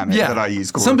core dynamic that I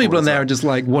use. Some people on there are just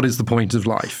like, what is the point of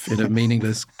life in a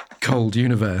meaningless, cold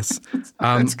universe?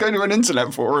 Let's go to an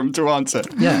internet forum to answer.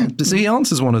 Yeah, so he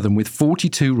answers one of them with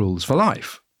 42 rules for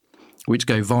life, which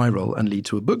go viral and lead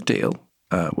to a book deal.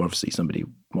 Well, obviously somebody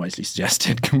wisely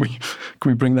suggested, can we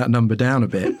bring that number down a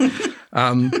bit?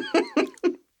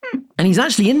 And he's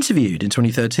actually interviewed in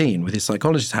 2013 with his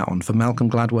psychologist hat on for Malcolm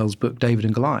Gladwell's book, David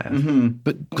and Goliath.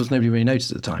 But because nobody really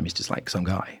noticed at the time, he's just like some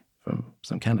guy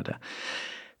from Canada.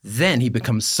 Then he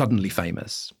becomes suddenly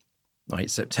famous.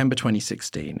 Right, September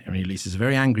 2016, and he releases a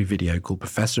very angry video called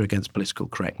Professor Against Political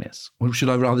Correctness. Or should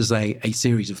I rather say a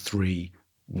series of 3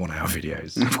 one-hour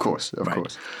videos? Of course.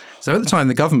 So at the time,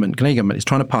 the Canadian government is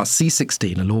trying to pass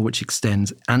C-16, a law which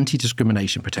extends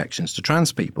anti-discrimination protections to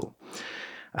trans people.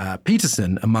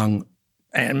 Peterson, among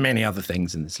many other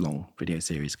things in this long video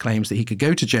series, claims that he could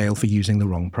go to jail for using the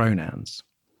wrong pronouns.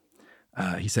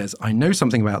 He says, I know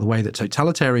something about the way that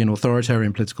totalitarian,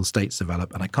 authoritarian political states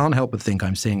develop, and I can't help but think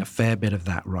I'm seeing a fair bit of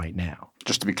that right now.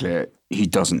 Just to be clear, he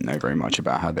doesn't know very much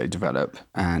about how they develop,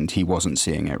 and he wasn't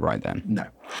seeing it right then. No.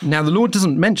 Now, the law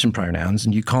doesn't mention pronouns,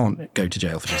 and you can't go to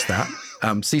jail for just that.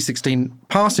 C-16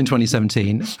 passed in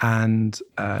 2017, and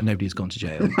nobody has gone to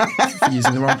jail for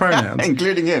using the wrong pronouns.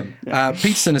 Including him.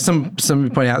 Peterson, as some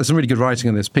point out, there's some really good writing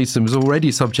on this. Peterson was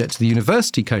already subject to the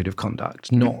university code of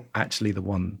conduct, not actually the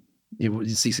one.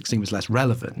 C-16 was less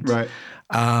relevant. Right.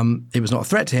 It was not a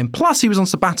threat to him. Plus, he was on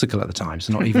sabbatical at the time,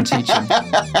 so not even teaching.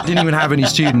 Didn't even have any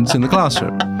students in the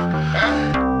classroom.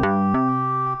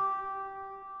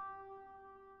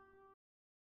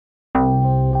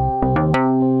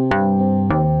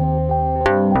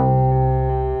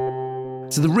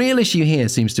 So the real issue here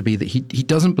seems to be that he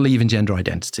doesn't believe in gender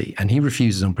identity, and he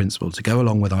refuses on principle to go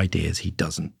along with ideas he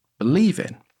doesn't believe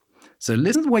in. So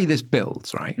listen to the way this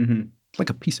builds, right? It's like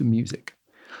a piece of music.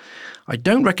 I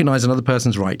don't recognize another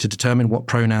person's right to determine what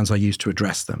pronouns I use to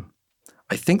address them.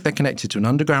 I think they're connected to an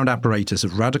underground apparatus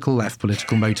of radical left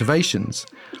political motivations.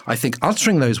 I think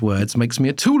uttering those words makes me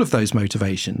a tool of those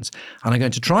motivations, and I'm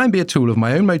going to try and be a tool of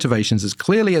my own motivations as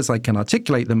clearly as I can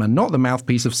articulate them and not the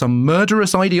mouthpiece of some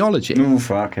murderous ideology. Oh,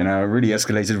 fucking hell. It really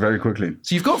escalated very quickly.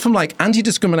 So you've got from like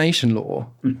anti-discrimination law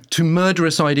to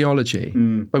murderous ideology,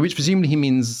 by which presumably he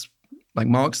means like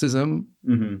Marxism,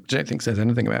 which I don't think says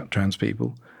anything about trans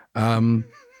people.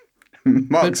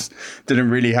 Marx didn't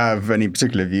really have any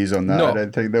particular views on that. No. I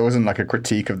don't think there wasn't like a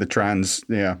critique of the trans.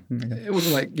 Yeah. It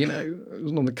wasn't like, it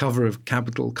wasn't on the cover of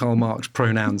Capital, Karl Marx,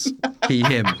 pronouns, he,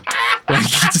 him. Like,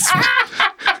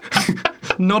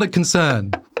 not a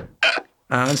concern.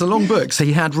 It's a long book, so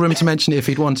he had room to mention it if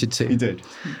he'd wanted to. He did.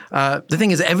 The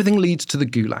thing is, everything leads to the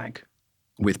Gulag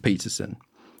with Peterson.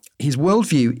 His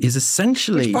worldview is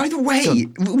essentially... Which, by the way,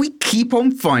 we keep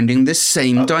on finding this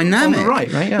same dynamic. On the right,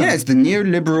 Yeah, it's the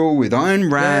neoliberal with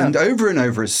Ayn Rand over and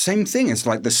over. It's the same thing. It's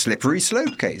like the slippery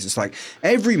slope case. It's like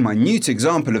every minute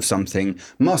example of something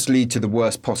must lead to the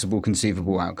worst possible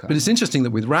conceivable outcome. But it's interesting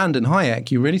that with Rand and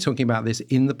Hayek, you're really talking about this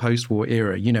in the post-war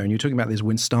era, and you're talking about this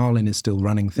when Stalin is still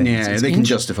running things. Yeah, they can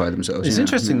justify themselves. It's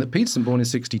interesting that Peterson, born in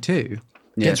 1962,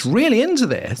 gets really into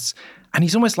this. And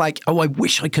he's almost like, I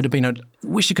wish I could have been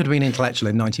intellectual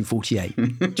in 1948.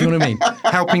 Do you know what I mean?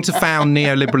 Helping to found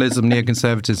neoliberalism,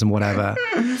 neoconservatism, whatever.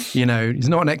 He's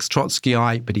not an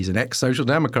ex-Trotskyite, but he's an ex-Social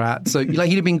Democrat. So he'd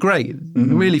have been great.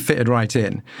 Really fitted right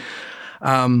in.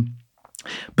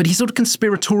 But he's sort of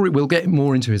conspiratorial. We'll get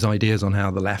more into his ideas on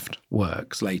how the left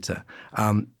works later.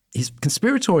 He's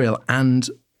conspiratorial and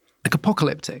like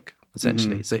apocalyptic,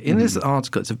 essentially. So in this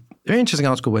article, it's a very interesting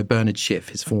article where Bernard Schiff,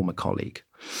 his former colleague,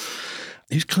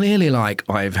 who's clearly like,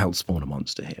 I've helped spawn a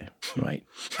monster here, right?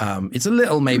 It's a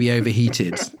little maybe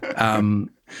overheated,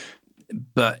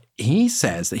 but he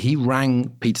says that he rang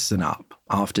Peterson up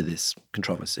after this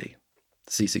controversy,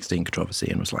 the C-16 controversy,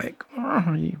 and was like,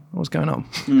 what's going on?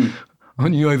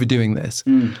 Aren't you overdoing this?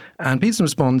 And Peterson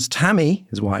responds, Tammy,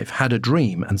 his wife, had a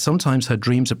dream, and sometimes her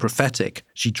dreams are prophetic.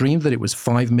 She dreamed that it was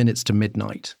 5 minutes to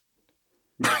midnight.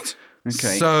 Right.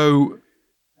 Okay. So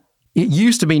it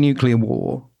used to be nuclear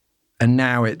war, and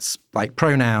now it's like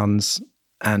pronouns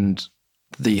and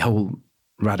the whole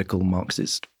radical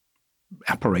Marxist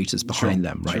apparatus behind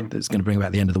them, right? That's going to bring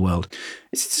about the end of the world.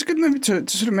 It's a good moment to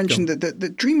sort of mention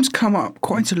that dreams come up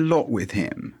quite a lot with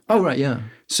him. Oh, right, yeah.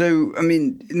 So, I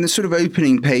mean, in the sort of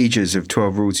opening pages of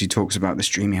 12 Rules, he talks about this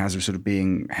dream he has of sort of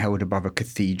being held above a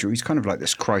cathedral. He's kind of like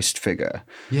this Christ figure.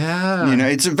 Yeah. You know,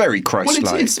 it's a very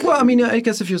Christ-like. Well, I mean, I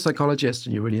guess if you're a psychologist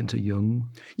and you're really into Jung.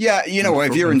 Yeah, you know,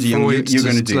 if you're into Jung, you're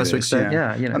going to do this.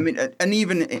 Yeah, you know. I mean, and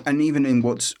even in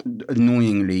what's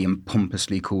annoyingly and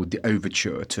pompously called the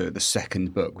overture to the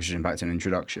second book, which is in fact an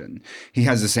introduction, he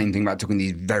has the same thing about talking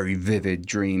these very vivid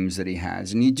dreams that he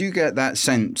has. And you do get that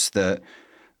sense that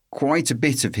quite a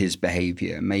bit of his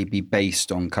behavior may be based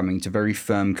on coming to very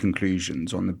firm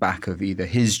conclusions on the back of either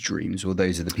his dreams or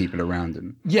those of the people around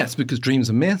him. Yes, because dreams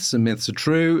are myths and myths are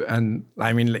true. And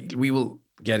I mean, we will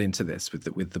get into this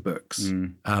with the books.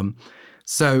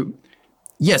 So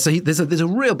there's a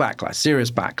real backlash,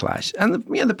 serious backlash. And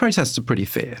the protests are pretty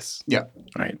fierce. Yeah.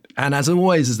 Right. And as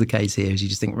always is the case here, is you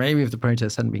just think maybe if the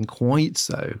protests hadn't been quite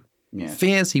so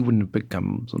fierce, he wouldn't have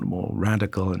become sort of more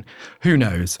radical, and who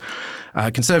knows.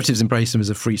 Conservatives embrace him as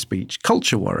a free speech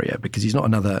culture warrior because he's not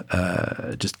another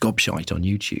just gobshite on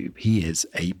YouTube. He is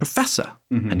a professor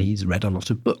and he's read a lot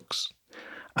of books.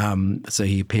 So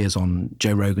he appears on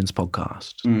Joe Rogan's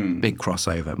podcast, big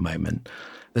crossover moment.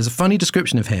 There's a funny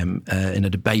description of him in a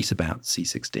debate about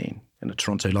C16 in a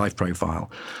Toronto Live profile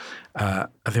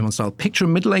of him on style. Picture a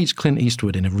middle-aged Clint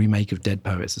Eastwood in a remake of Dead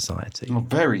Poets Society. Oh,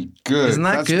 very good. Isn't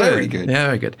that good? Very good. Yeah,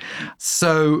 very good.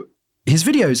 So his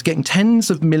videos getting tens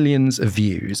of millions of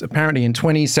views. Apparently in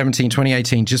 2017,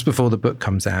 2018, just before the book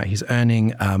comes out, he's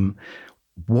earning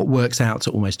what works out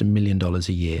to almost $1 million a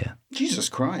year. Jesus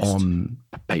Christ. On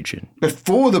Patreon.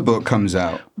 Before the book comes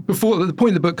out? Before the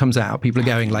point the book comes out, people are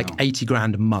going like 80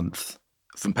 grand a month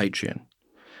from Patreon.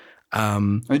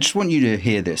 I just want you to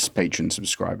hear this, Patreon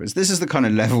subscribers. This is the kind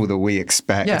of level that we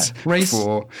expect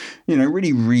for,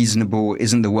 really reasonable,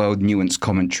 isn't the world nuanced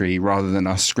commentary rather than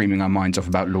us screaming our minds off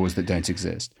about laws that don't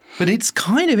exist. But it's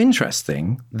kind of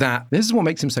interesting that this is what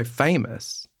makes him so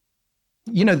famous.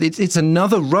 You know, it's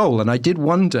another role. And I did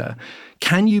wonder,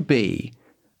 can you be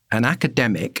an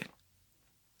academic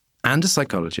and a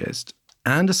psychologist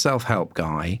and a self-help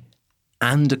guy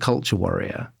and a culture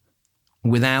warrior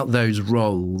without those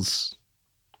roles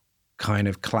kind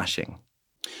of clashing?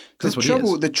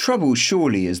 The trouble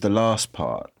surely is the last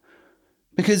part.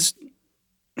 Because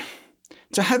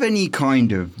to have any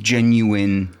kind of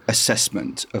genuine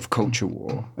assessment of culture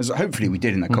war, as hopefully we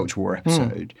did in that culture war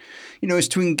episode, is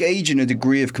to engage in a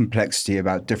degree of complexity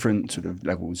about different sort of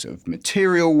levels of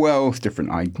material wealth, different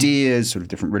ideas, sort of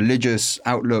different religious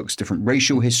outlooks, different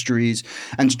racial histories,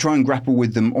 and to try and grapple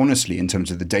with them honestly in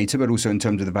terms of the data, but also in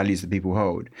terms of the values that people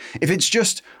hold. If it's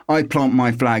just, I plant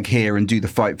my flag here and do the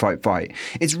fight,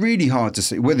 it's really hard to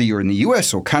see, whether you're in the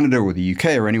US or Canada or the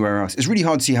UK or anywhere else, it's really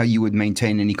hard to see how you would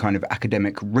maintain any kind of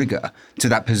academic rigor to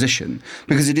that position,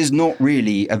 because it is not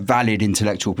really a valid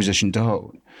intellectual position to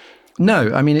hold.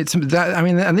 No, I mean,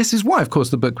 and this is why, of course,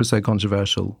 the book was so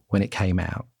controversial when it came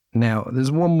out. Now,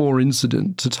 there's one more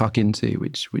incident to tuck into,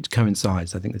 which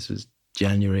coincides. I think this was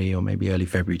January or maybe early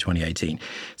February 2018.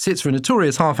 Sits for a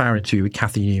notorious half-hour interview with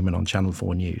Kathy Newman on Channel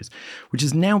 4 News, which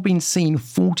has now been seen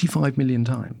 45 million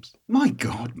times. My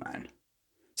God, man.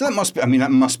 So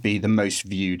that must be the most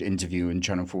viewed interview in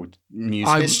Channel 4 News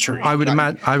history. I would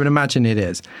imagine it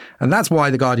is. And that's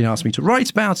why The Guardian asked me to write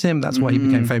about him. That's why he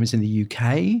became famous in the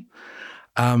UK.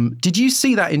 Did you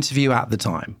see that interview at the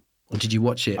time? Or did you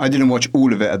watch it? I didn't watch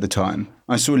all of it at the time.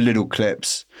 I saw little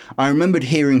clips. I remembered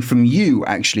hearing from you,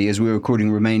 actually, as we were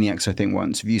recording Romaniacs, I think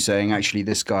once, of you saying, actually,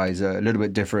 this guy's a little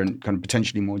bit different, kind of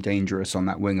potentially more dangerous on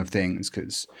that wing of things,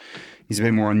 because he's a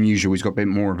bit more unusual. He's got a bit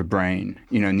more of a brain,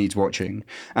 needs watching.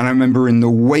 And I remember in the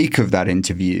wake of that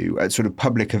interview at sort of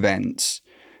public events,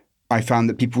 I found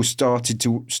that people started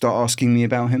asking me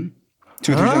about him.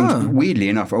 2 or 3 times, weirdly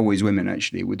enough, always women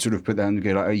actually would sort of put down and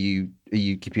go like, are you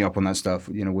keeping up on that stuff?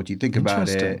 What do you think about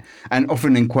it? And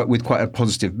often with quite a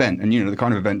positive bent. And, the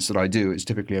kind of events that I do, it's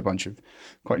typically a bunch of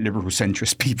quite liberal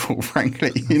centrist people,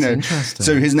 frankly, Interesting.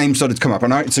 So his name started to come up.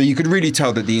 So you could really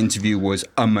tell that the interview was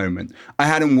a moment. I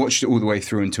hadn't watched it all the way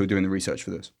through until doing the research for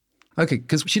this. Okay,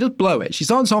 because she does blow it. She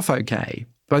starts off okay.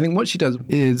 But I think what she does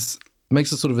is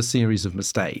makes a sort of a series of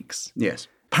mistakes. Yes.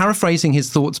 Paraphrasing his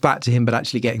thoughts back to him, but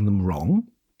actually getting them wrong.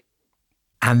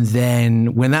 And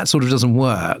then when that sort of doesn't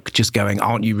work, just going,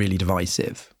 aren't you really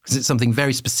divisive? Because it's something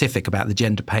very specific about the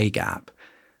gender pay gap.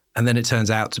 And then it turns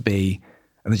out to be,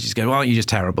 and then she just goes, well, aren't you just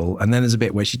terrible? And then there's a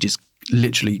bit where she just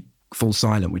literally falls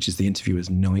silent, which is the interviewer's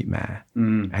nightmare.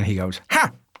 And he goes,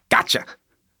 ha, gotcha.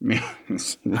 Yeah,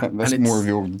 that's more of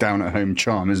your down-at-home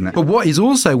charm, isn't it? But what is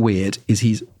also weird is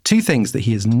he's 2 things that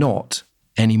he is not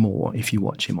anymore if you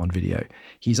watch him on video.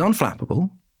 He's unflappable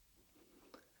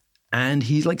and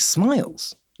he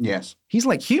smiles. Yes. He's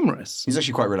like humorous. He's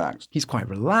actually quite relaxed. He's quite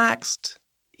relaxed.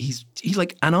 He's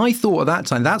like, and I thought at that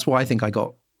time, that's why I think I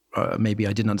got, maybe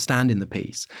I didn't understand in the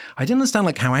piece. I didn't understand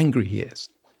like how angry he is.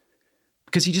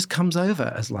 Because he just comes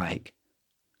over as like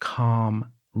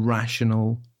calm,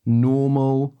 rational,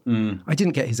 normal. I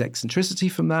didn't get his eccentricity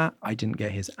from that. I didn't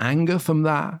get his anger from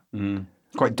that.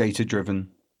 Quite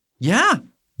data-driven. Yeah.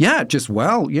 Just,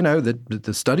 well,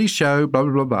 the studies show, blah,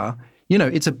 blah, blah, blah.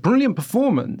 It's a brilliant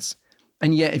performance.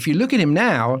 And yet, if you look at him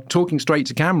now, talking straight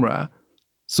to camera,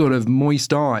 sort of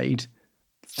moist-eyed,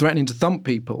 threatening to thump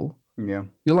people, you're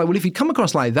like, well, if he'd come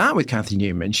across like that with Kathy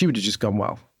Newman, she would have just gone,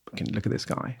 well, look at this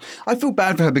guy. I feel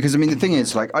bad for her because, the thing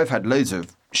is, like, I've had loads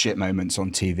of shit moments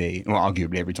on TV. Well,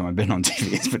 arguably every time I've been on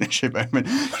TV, it's been a shit moment.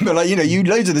 But, like, you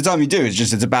loads of the time you do,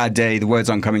 it's a bad day, the words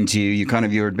aren't coming to you,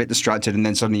 you're a bit distracted, and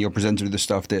then suddenly you're presented with the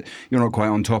stuff that you're not quite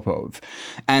on top of.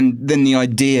 And then the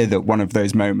idea that one of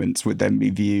those moments would then be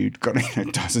viewed,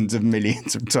 dozens of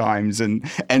millions of times and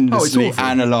endlessly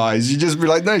analysed, you just be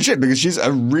like, no shit, because she's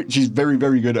very,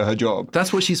 very good at her job.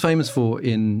 That's what she's famous for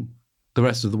in the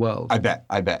rest of the world. I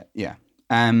bet, yeah.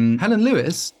 Helen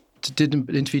Lewis did an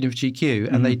interview with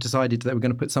GQ, and they decided they were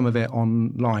going to put some of it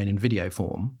online in video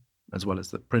form, as well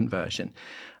as the print version.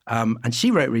 And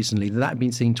she wrote recently that had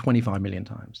been seen 25 million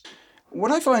times.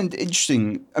 What I find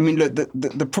interesting, look,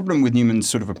 the problem with Newman's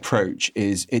sort of approach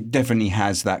is it definitely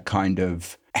has that kind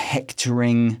of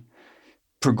hectoring,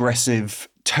 progressive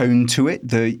tone to it.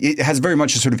 It has very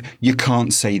much a sort of you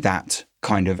can't say that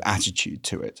kind of attitude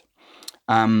to it.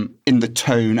 In the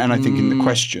tone and I think in the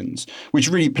questions, which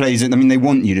really plays in. They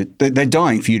want you to, they're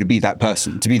dying for you to be that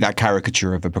person, to be that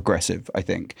caricature of a progressive, I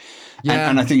think. Yeah.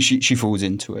 And I think she falls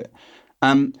into it.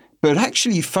 But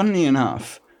actually, funnily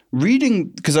enough, reading,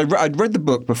 because I'd read the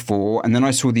book before and then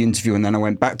I saw the interview and then I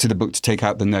went back to the book to take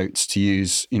out the notes to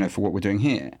use, for what we're doing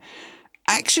here.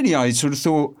 Actually, I sort of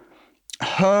thought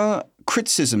her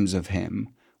criticisms of him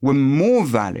were more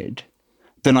valid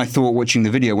than I thought watching the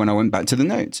video when I went back to the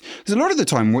notes. Because a lot of the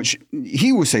time,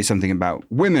 he will say something about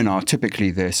women are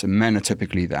typically this and men are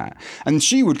typically that. And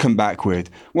she would come back with,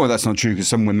 well, that's not true because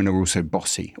some women are also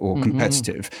bossy or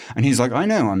competitive. And he's like, I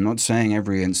know, I'm not saying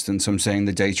every instance, I'm saying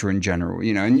the data in general,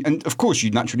 And of course, you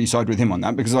naturally side with him on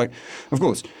that because, like, of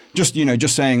course, just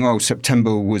saying, oh,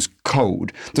 September was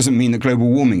cold doesn't mean that global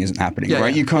warming isn't happening,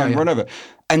 right? You can't, whatever.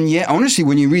 And yet, honestly,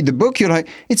 when you read the book, you're like,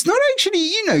 it's not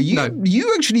actually,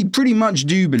 you actually pretty much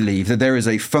do believe that there is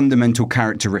a fundamental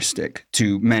characteristic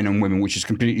to men and women, which is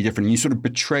completely different. You sort of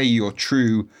betray your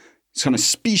true kind of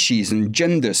species and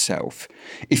gender self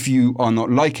if you are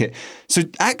not like it. So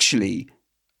actually,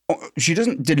 she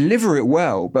doesn't deliver it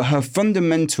well, but her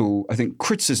fundamental, I think,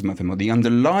 criticism of him or the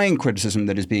underlying criticism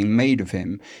that is being made of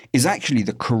him is actually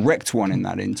the correct one in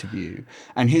that interview.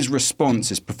 And his response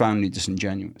is profoundly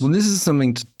disingenuous. Well, this is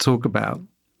something to talk about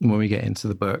when we get into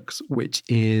the books, which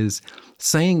is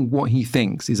saying what he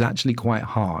thinks is actually quite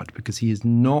hard because he is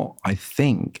not, I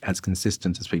think, as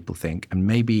consistent as people think. And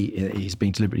maybe he's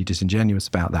being deliberately disingenuous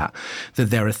about that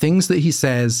there are things that he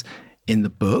says in the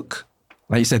book,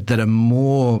 like you said, that are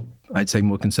more, I'd say,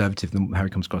 more conservative than how he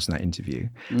comes across in that interview.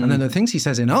 And then the things he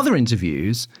says in other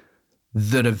interviews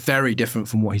that are very different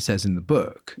from what he says in the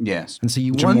book. Yes. And so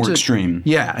you which wonder, are more extreme.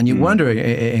 Yeah, and you wonder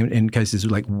in cases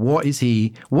like, what does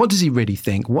he really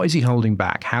think? What is he holding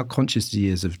back? How conscious he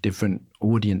is of different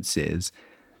audiences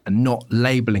and not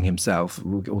labeling himself.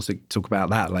 We'll also talk about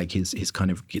that, like his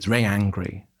kind of, he's very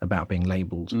angry about being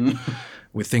labeled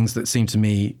with things that seem to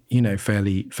me,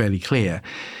 fairly clear.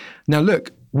 Now,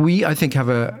 look, I think, have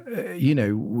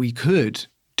we could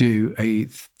do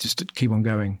just to keep on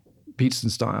going, Peterson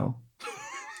style,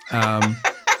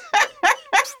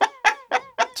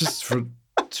 just for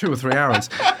 2 or 3 hours.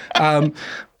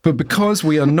 But because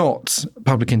we are not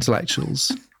public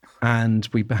intellectuals and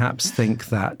we perhaps think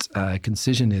that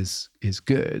concision is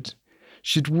good,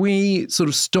 should we sort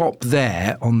of stop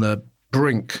there on the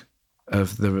brink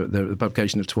of the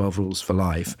publication of 12 Rules for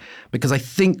Life? Because I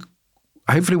think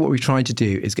hopefully what we've tried to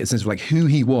do is get a sense of like who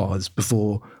he was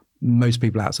before most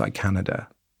people outside Canada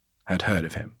had heard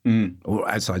of him, or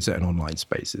outside certain online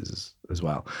spaces as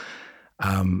well.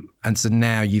 And so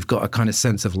now you've got a kind of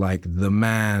sense of like the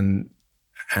man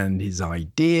and his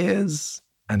ideas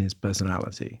and his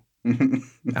personality.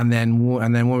 and then what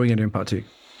are we going to do in part 2?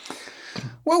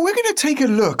 Well, we're going to take a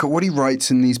look at what he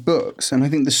writes in these books. And I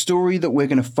think the story that we're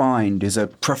going to find is a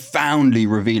profoundly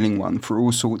revealing one for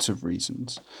all sorts of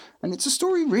reasons. And it's a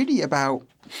story really about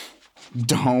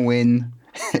Darwin.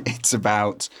 It's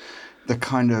about the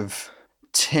kind of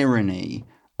tyranny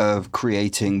of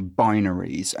creating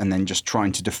binaries and then just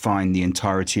trying to define the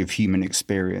entirety of human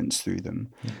experience through them.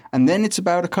 Yeah. And then it's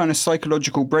about a kind of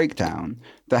psychological breakdown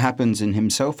that happens in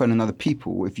himself and in other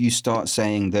people if you start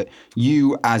saying that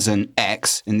you as an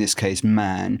X, in this case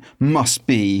man, must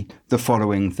be the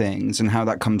following things, and how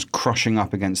that comes crushing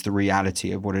up against the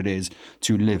reality of what it is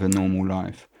to live a normal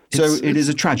life. So it is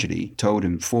a tragedy told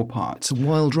in 4 parts. It's a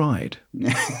wild ride.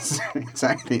 Yes,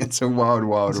 exactly. It's a wild,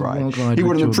 wild ride. Wild ride. You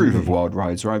wouldn't approve of wild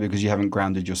rides, right? Because you haven't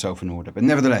grounded yourself in order. But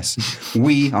nevertheless,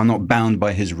 we are not bound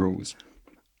by his rules.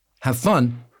 Have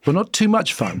fun, but not too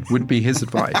much fun would be his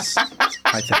advice,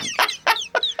 I think.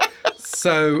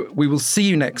 So we will see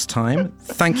you next time.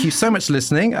 Thank you so much for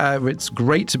listening. It's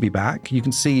great to be back. You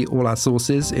can see all our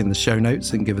sources in the show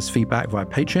notes and give us feedback via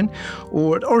Patreon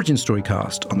or at Origin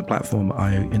Storycast on the platform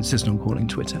I insist on calling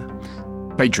Twitter.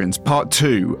 Patrons, part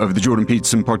 2 of the Jordan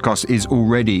Peterson podcast is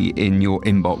already in your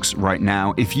inbox right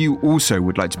now. If you also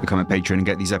would like to become a patron and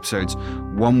get these episodes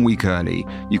 1 week early,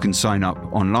 you can sign up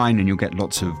online and you'll get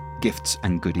lots of gifts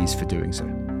and goodies for doing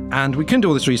so. And we couldn't do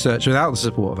all this research without the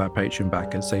support of our Patreon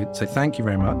backers. So thank you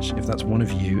very much if that's one of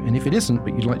you. And if it isn't,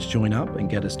 but you'd like to join up and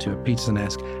get us to a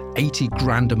Peterson-esque 80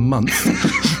 grand a month.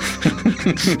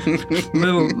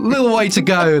 little way to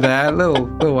go there,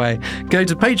 little way. Go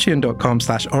to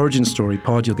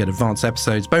patreon.com/originstorypod. You'll get advanced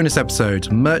episodes, bonus episodes,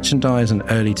 merchandise, and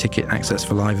early ticket access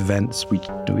for live events. We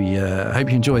hope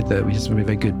you enjoyed that. We had some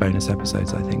very good bonus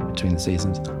episodes, I think, between the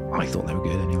seasons. I thought they were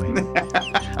good anyway.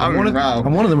 And one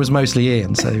of them was mostly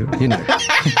Ian, so, you know.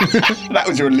 That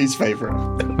was your least favourite.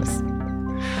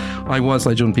 I was,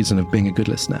 like Jordan Peterson, of being a good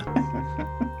listener.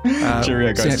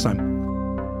 Cheerio, guys. See you next time.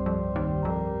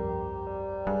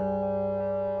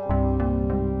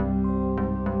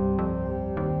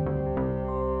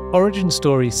 Origin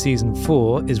Story Season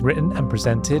 4 is written and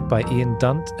presented by Ian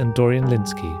Dunt and Dorian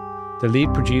Linsky. The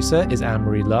lead producer is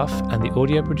Anne-Marie Luff, and the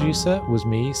audio producer was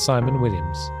me, Simon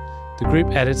Williams. The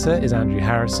group editor is Andrew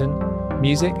Harrison.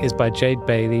 Music is by Jade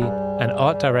Bailey, and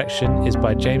art direction is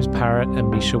by James Parrott and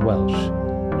Misha Welsh.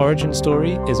 Origin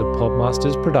Story is a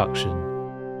Podmasters production.